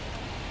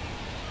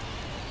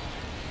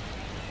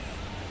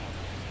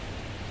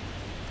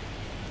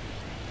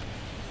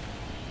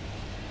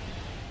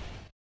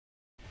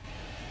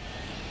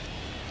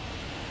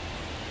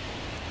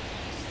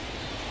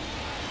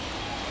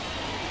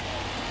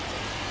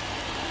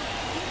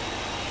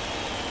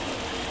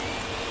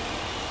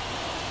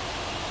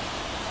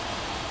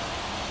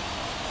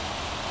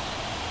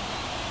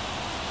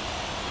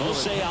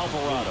 Jose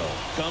Alvarado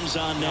comes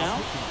on now.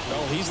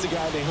 Well, he's the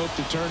guy they hope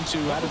to turn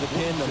to out of the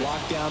pen to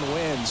lock down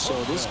wins.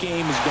 So this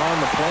game has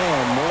gone to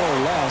plan, more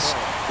or less.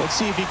 Let's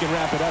see if he can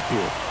wrap it up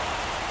here.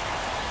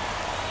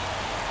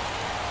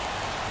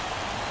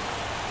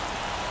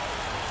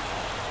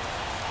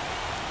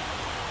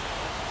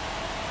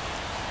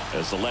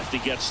 As the lefty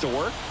gets to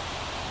work,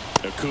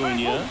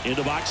 Acuna in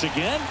the box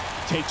again,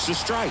 takes a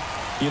strike.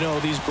 You know,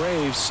 these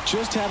Braves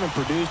just haven't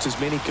produced as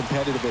many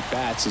competitive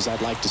at-bats as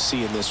I'd like to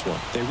see in this one.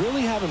 They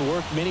really haven't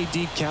worked many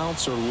deep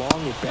counts or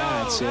long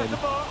at-bats, and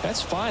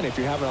that's fine if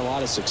you're having a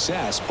lot of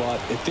success,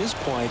 but at this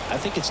point, I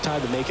think it's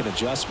time to make an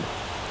adjustment.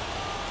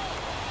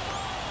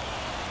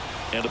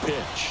 And a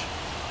pitch.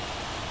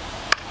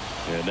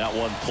 And that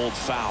one pulled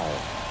foul.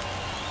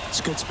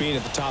 It's good speed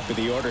at the top of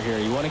the order here.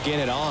 You want to get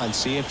it on,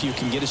 see if you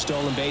can get a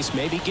stolen base,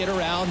 maybe get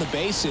around the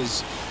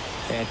bases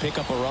and pick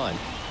up a run.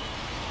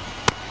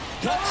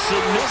 Cuts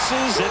and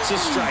misses. It's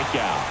a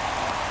strikeout.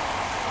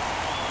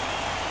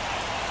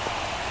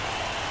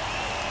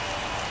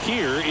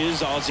 Here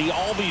is Ozzie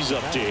Albies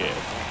up to hit.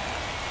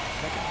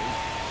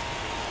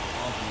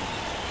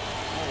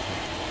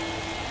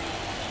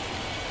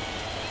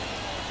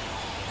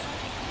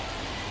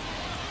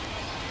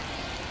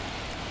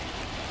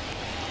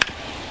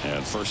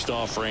 And first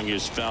offering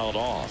is fouled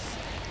off.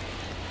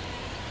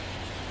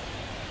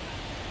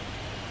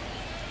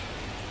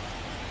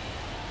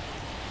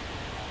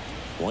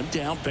 One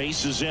down,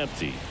 base is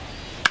empty.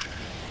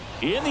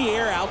 In the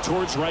air, out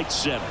towards right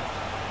center.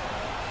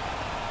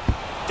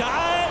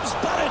 Dives,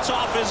 but it's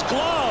off his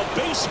glove.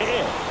 Base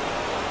hit.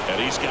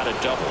 And he's got a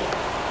double.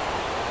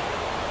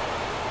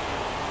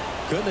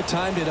 Couldn't have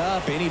timed it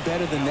up any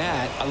better than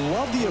that. I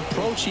love the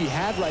approach he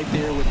had right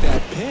there with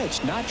that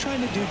pitch. Not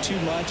trying to do too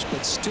much,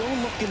 but still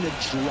looking to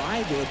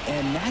drive it.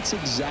 And that's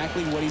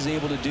exactly what he's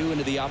able to do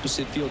into the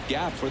opposite field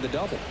gap for the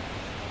double.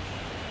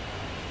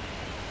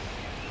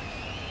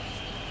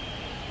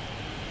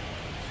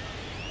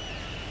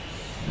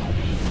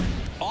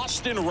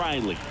 Austin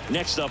Riley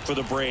next up for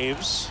the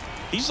Braves.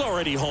 He's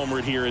already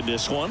homered here in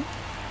this one.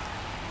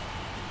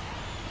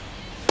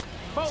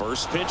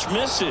 First pitch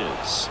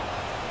misses.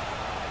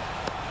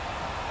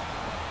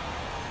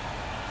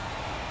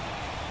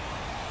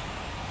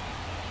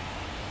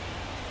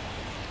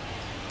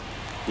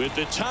 With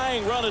the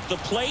tying run at the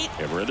plate,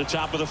 and we're at the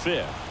top of the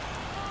 5th.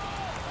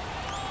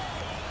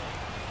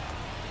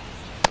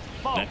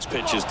 Next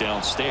pitch is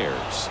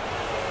downstairs.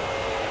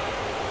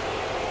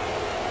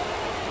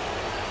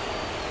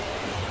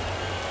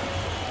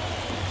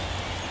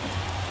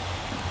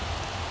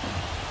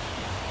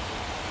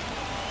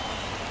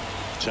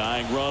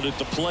 Tying run at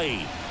the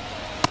plate.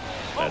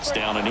 That's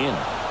down and in.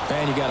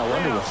 And you got to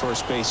wonder with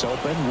first base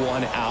open,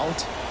 one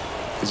out.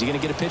 Is he going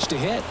to get a pitch to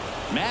hit?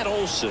 Matt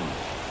Olson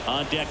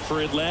on deck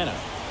for Atlanta.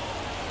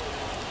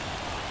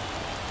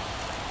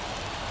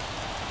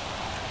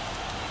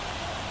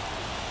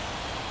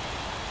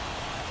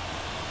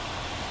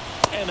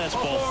 And that's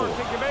ball 4.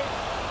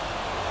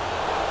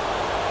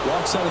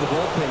 Walks out of the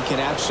bullpen can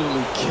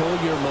absolutely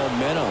kill your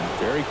momentum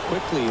very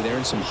quickly. They're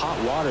in some hot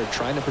water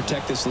trying to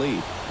protect this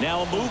lead.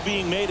 Now a move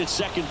being made at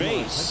second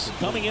base.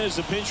 Coming in as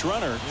the pinch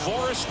runner,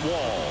 Forrest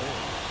Wall.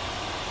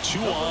 2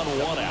 on,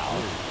 1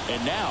 out.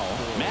 And now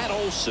Matt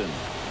Olson.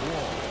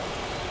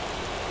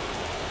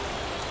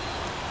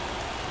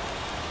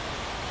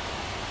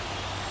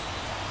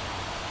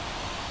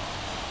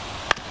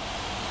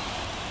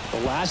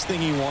 The last thing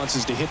he wants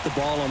is to hit the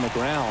ball on the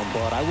ground,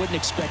 but I wouldn't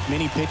expect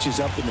many pitches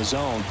up in the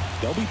zone.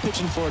 They'll be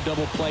pitching for a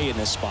double play in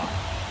this spot.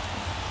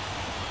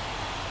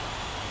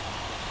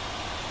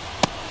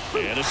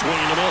 And a swing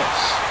and a miss.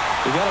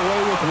 He got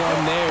away with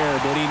one there,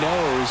 but he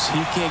knows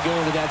he can't go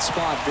into that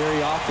spot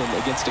very often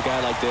against a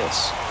guy like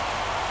this.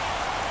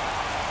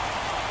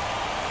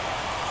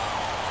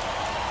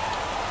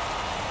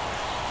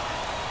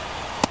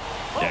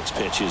 Next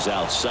pitch is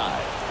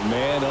outside.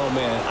 Man, oh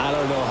man, I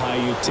don't know how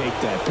you take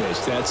that pitch.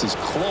 That's as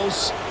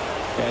close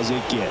as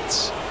it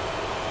gets.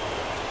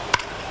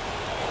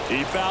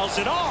 He fouls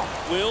it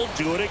off. We'll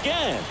do it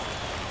again.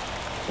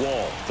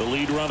 Wall, the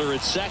lead runner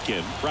at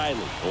second.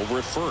 Riley over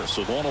at first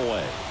with 1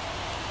 away.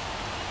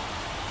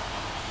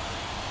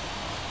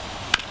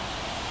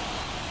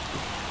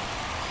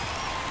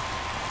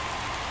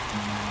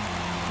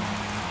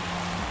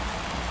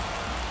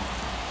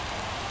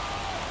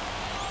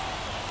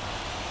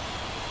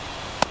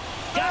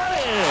 Got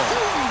it.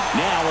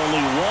 Now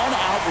only 1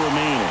 out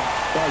remaining.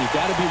 Well, you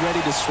got to be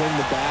ready to swing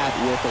the bat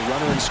with a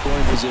runner in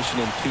scoring position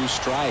and 2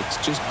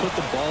 strikes. Just put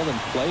the ball in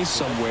place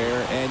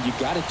somewhere, and you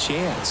got a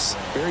chance.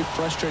 Very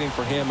frustrating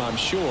for him, I'm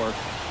sure.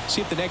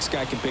 See if the next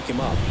guy can pick him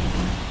up.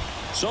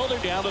 So they're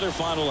down to their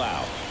final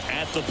out.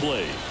 At the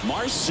plate,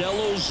 Marcell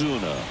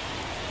Ozuna.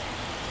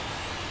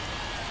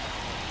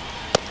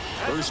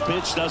 First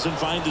pitch doesn't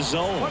find the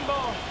zone. 1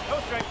 ball, no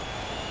strike.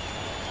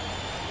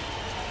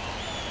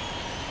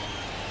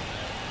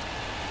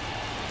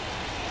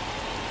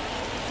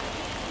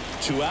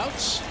 Two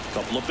outs, a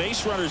couple of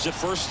base runners at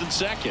first and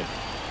second.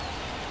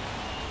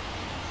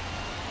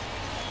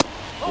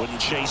 Wouldn't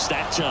chase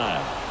that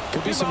time.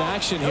 Could be some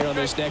action here on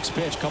this next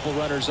pitch. Couple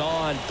runners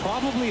on.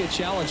 Probably a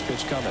challenge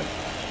pitch coming.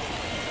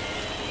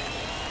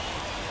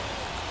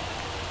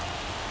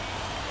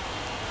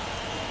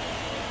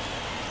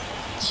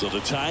 So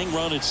the tying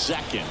run at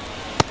second.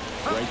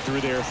 Right through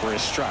there for a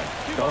strike.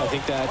 Well, I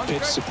think that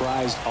pitch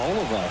surprised all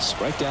of us.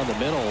 Right down the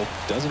middle,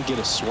 doesn't get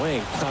a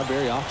swing. Not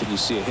very often you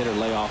see a hitter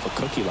lay off a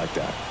cookie like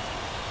that.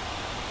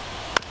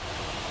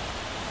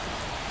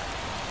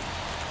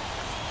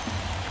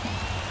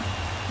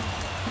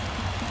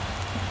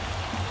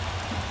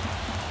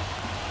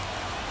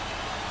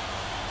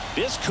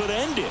 This could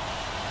end it.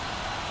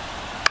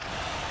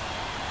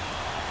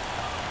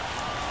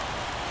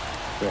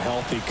 A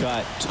healthy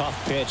cut.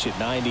 Tough pitch at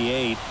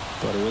 98,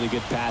 but a really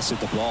good pass at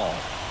the ball.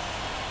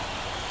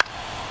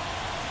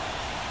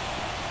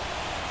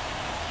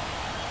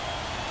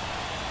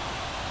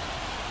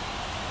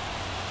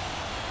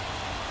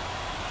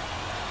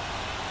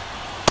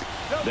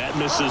 That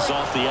misses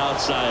off the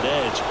outside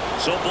edge.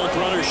 So both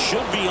runners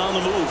should be on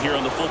the move here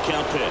on the full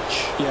count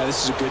pitch. Yeah,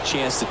 this is a good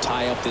chance to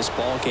tie up this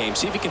ball game.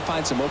 See if he can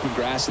find some open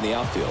grass in the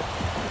outfield.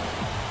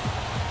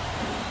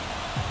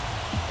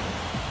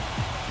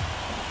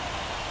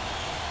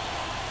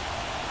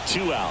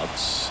 Two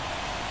outs.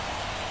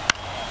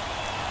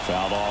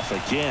 Fouled off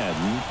again,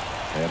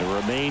 and it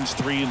remains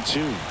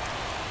 3-2.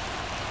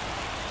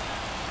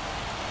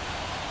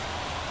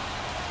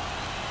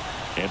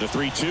 And a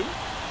 3-2.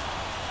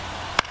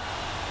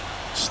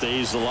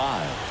 Stays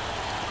alive.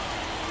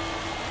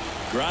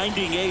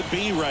 Grinding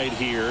AB right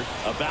here,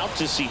 about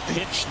to see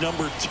pitch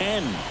number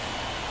 10.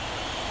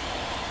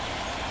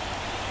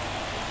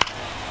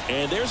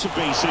 And there's a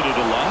base hit to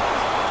the left.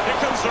 Here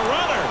comes the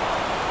runner.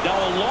 Now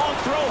a long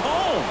throw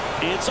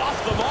home. It's off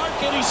the mark,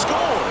 and he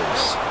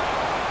scores.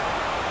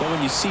 Well,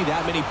 when you see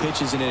that many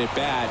pitches in an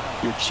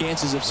at-bat, your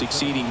chances of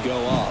succeeding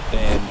go up.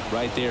 And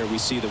right there, we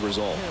see the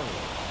result.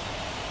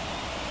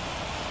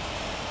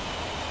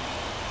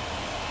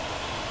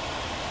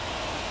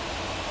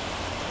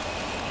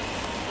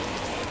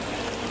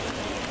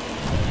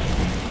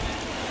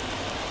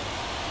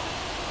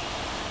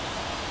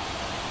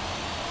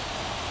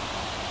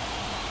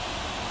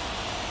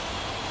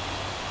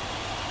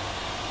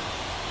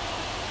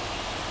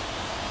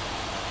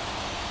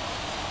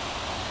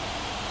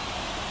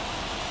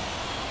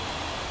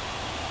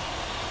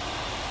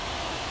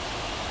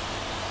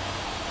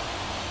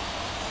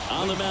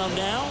 On the mound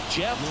now,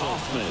 Jeff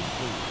Hoffman.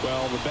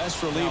 Well, the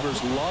best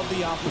relievers love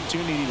the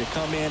opportunity to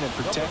come in and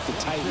protect the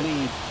tight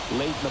lead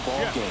late in the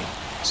ball game.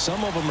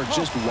 Some of them are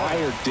just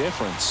wired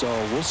different, so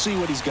we'll see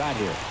what he's got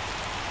here.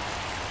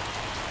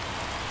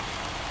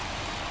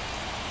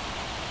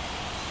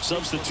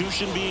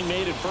 Substitution being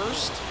made at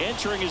first.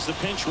 Entering as the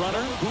pinch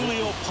runner,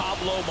 Julio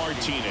Pablo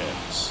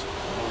Martinez.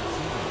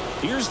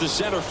 Here's the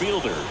center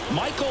fielder,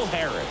 Michael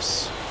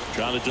Harris.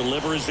 Trying to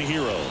deliver as the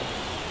hero.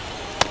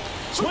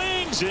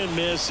 Swings and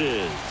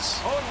misses.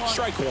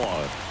 Strike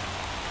one.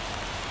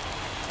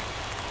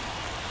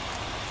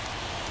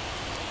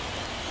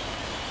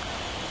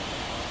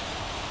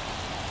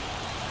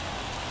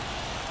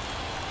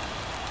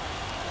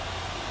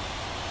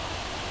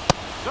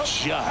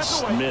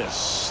 Just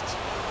missed.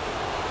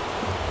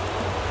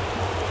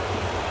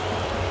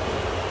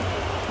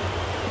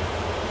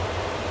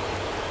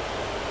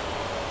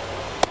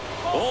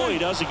 Oh, he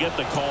doesn't get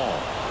the call.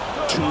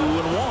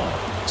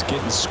 2-1. It's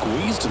getting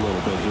squeezed a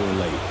little bit here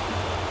late.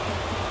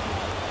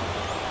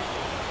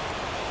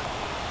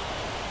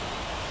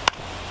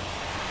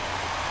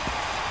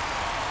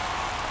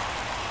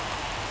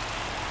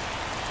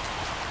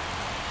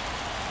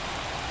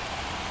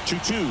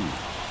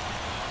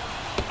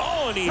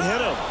 Oh, and he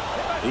hit him.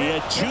 He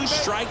had 2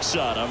 strikes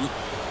on him,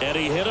 and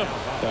he hit him.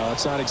 No,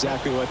 that's not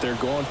exactly what they're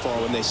going for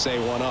when they say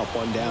 1 up,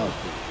 1 down.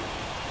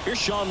 Here's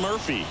Sean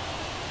Murphy.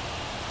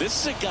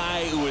 This is a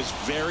guy who is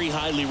very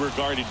highly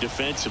regarded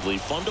defensively.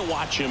 Fun to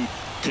watch him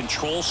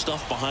control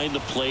stuff behind the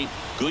plate.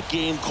 Good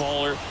game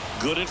caller,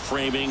 good at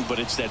framing, but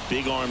it's that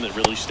big arm that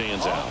really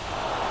stands out.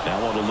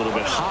 Now on a little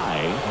bit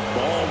high,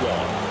 ball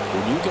 1.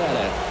 When you got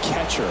a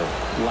catcher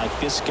like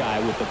this guy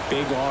with a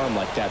big arm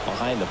like that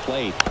behind the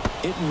plate,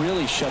 it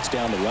really shuts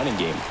down the running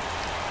game.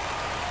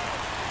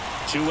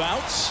 2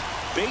 outs,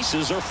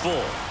 bases are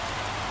full.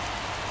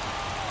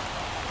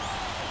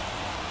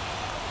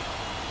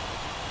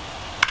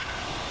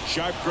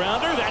 Sharp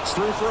grounder, that's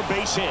through for a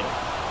base hit.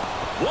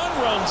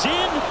 1 runs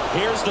in,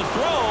 here's the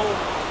throw.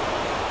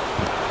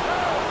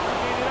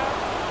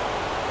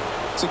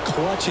 It's a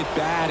clutch at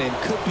bat and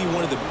could be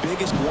one of the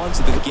biggest ones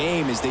of the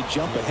game as they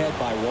jump ahead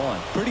by one.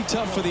 Pretty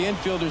tough for the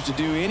infielders to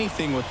do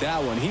anything with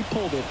that one. He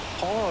pulled it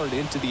hard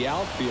into the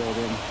outfield,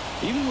 and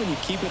even when you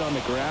keep it on the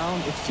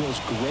ground, it feels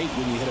great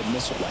when you hit a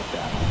missile like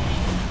that.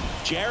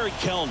 Jared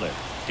Kellner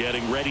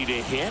getting ready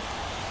to hit.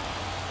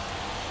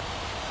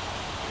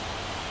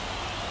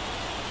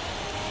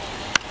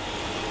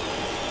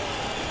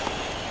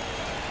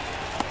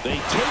 They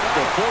take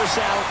the force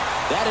out.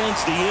 That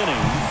ends the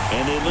inning,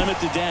 and they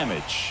limit the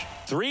damage.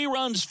 3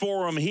 runs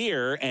for them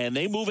here, and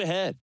they move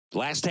ahead.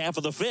 Last half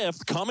of the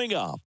 5th coming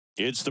up.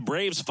 It's the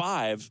Braves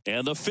 5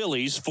 and the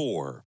Phillies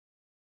 4.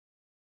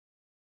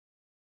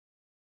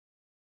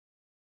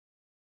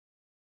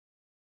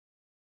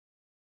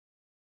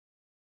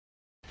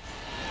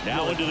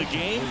 Now into the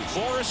game,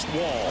 Forrest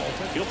Wall.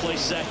 He'll play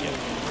second.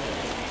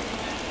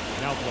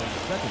 Now playing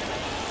second.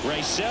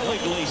 Raisel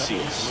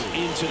Iglesias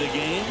into the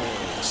game.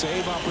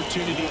 Save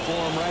opportunity for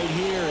him right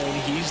here,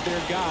 and he's their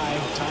guy.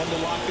 Time to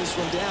lock this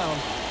one down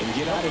and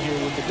get out of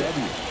here with the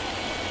W.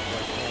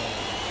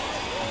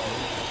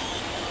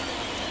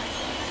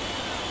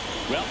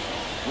 Well,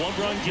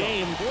 1-run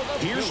game.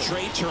 Here's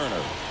Trey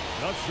Turner.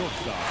 Not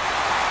shortstop.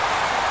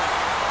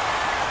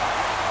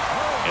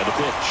 And a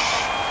pitch.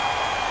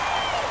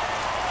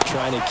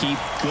 Trying to keep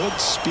good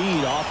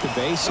speed off the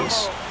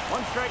bases.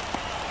 1 strike.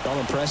 I'm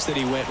impressed that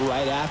he went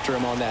right after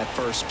him on that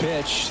first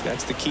pitch.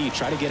 That's the key.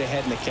 Try to get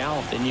ahead in the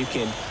count, and you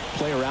can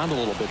play around a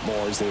little bit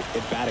more as the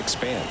at-bat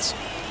expands.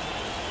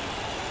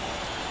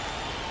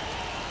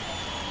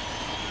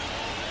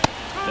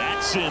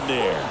 That's in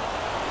there.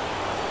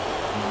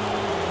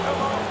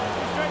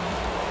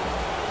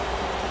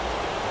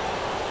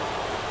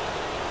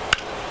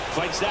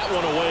 Fights that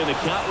one away, and the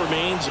count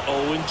remains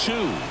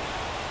 0-2.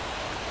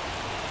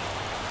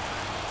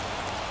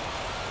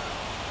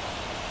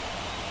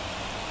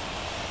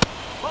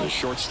 The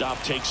shortstop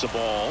takes the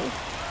ball.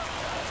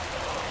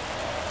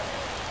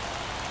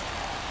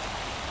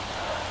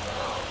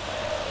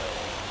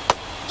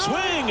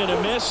 Swing and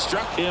a miss,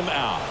 struck him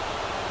out.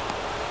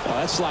 Well,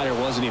 that slider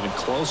wasn't even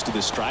close to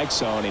the strike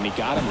zone, and he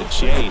got him to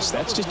chase.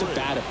 That's just a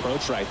bad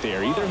approach right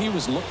there. Either he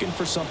was looking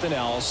for something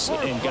else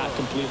and got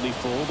completely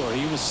fooled, or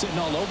he was sitting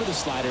all over the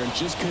slider and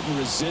just couldn't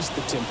resist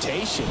the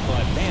temptation.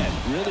 But, man,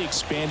 really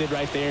expanded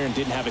right there and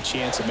didn't have a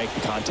chance to make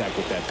the contact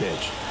with that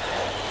pitch.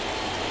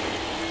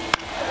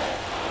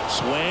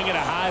 Swing and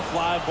a high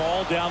fly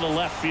ball down the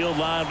left field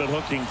line, but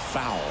hooking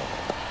foul.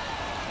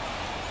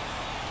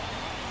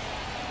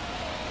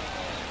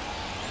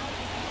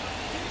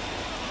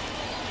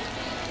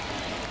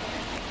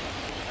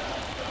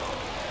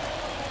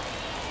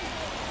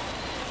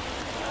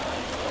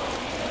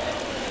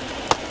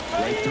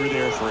 Right through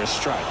there for a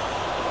strike.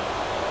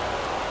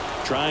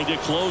 Trying to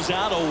close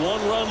out a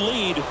 1-run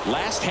lead.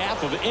 Last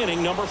half of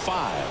inning number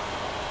 5.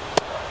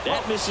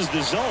 That misses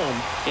the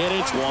zone, and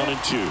it's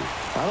 1-2.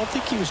 I don't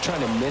think he was trying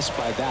to miss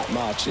by that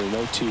much in an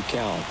 0-2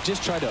 count.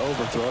 Just tried to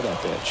overthrow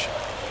that pitch.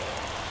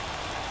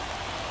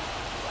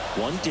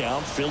 1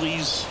 down,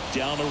 Phillies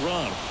down a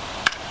run.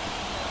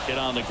 Hit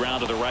on the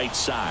ground to the right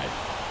side.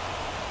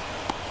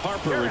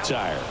 Harper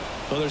retired.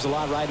 Well, there's a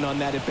lot riding on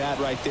that at bat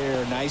right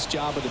there. Nice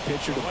job of the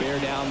pitcher to bear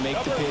down,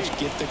 make the pitch,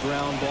 get the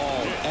ground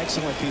ball.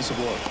 Excellent piece of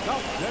work.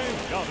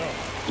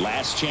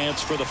 Last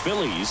chance for the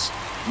Phillies.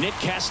 Nick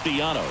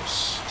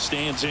Castellanos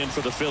stands in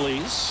for the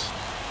Phillies.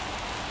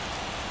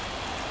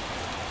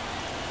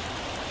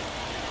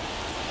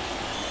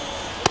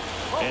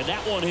 And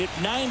that one hit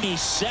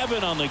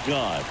 97 on the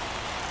gun.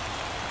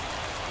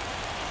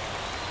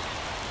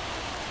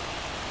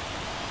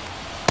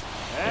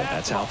 And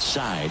that's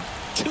outside.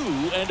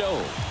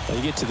 2-0. When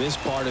you get to this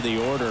part of the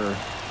order,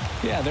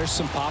 yeah, there's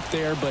some pop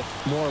there, but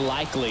more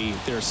likely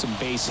there's some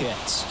base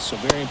hits. So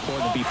very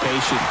important to be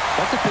patient.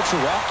 Let the pitcher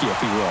walk you,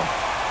 if he will.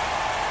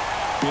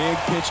 Big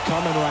pitch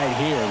coming right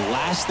here.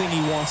 Last thing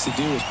he wants to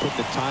do is put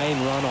the tying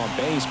run on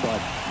base,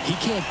 but he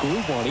can't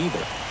groove one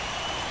either.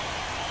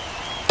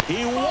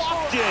 He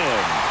walked in,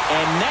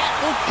 and that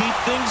will keep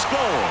things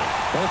going.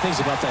 One of the things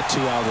about that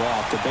 2-out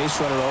walk, the base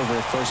runner over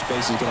at first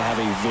base is going to have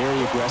a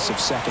very aggressive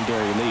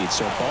secondary lead.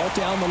 So a ball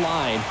down the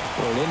line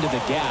or into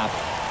the gap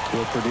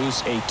will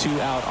produce a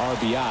 2-out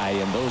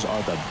RBI, and those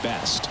are the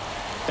best.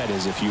 That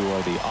is, if you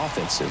are the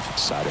offensive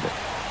side of it.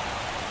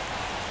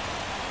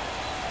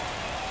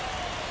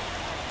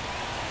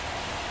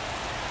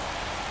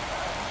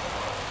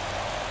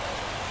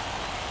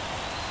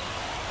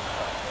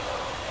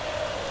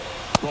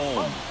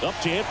 Boom. Up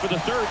to hit for the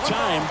 3rd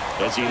time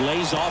as he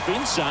lays off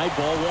inside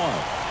ball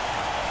 1.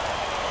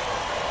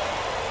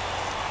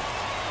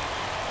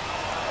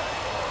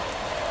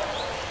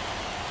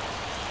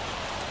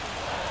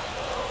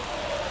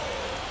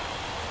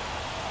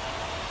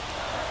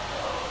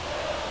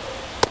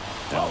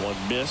 That one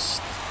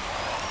missed.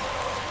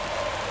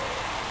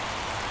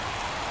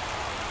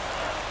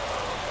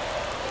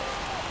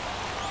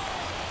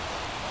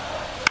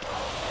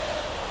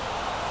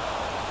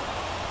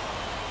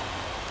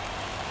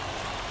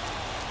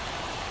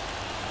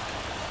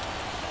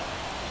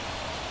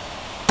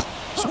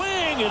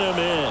 Swing and a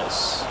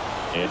miss.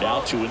 And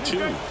now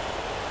 2-2.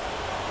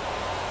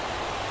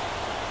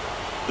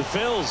 The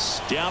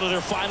Phils down to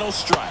their final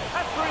strike.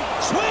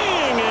 Swing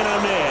and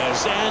a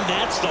miss, and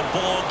that's the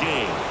ball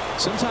game.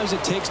 Sometimes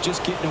it takes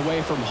just getting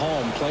away from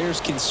home.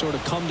 Players can sort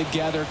of come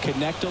together,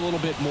 connect a little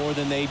bit more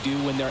than they do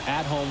when they're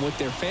at home with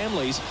their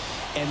families,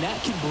 and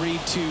that can breed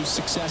to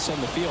success on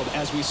the field,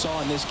 as we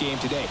saw in this game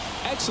today.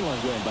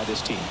 Excellent win by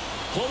this team.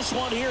 Close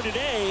one here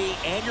today,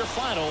 and your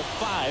final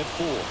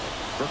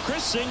 5-4. For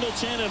Chris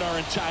Singleton and our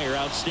entire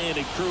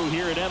outstanding crew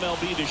here at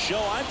MLB The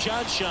Show, I'm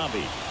John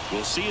Shambi.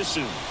 We'll see you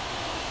soon.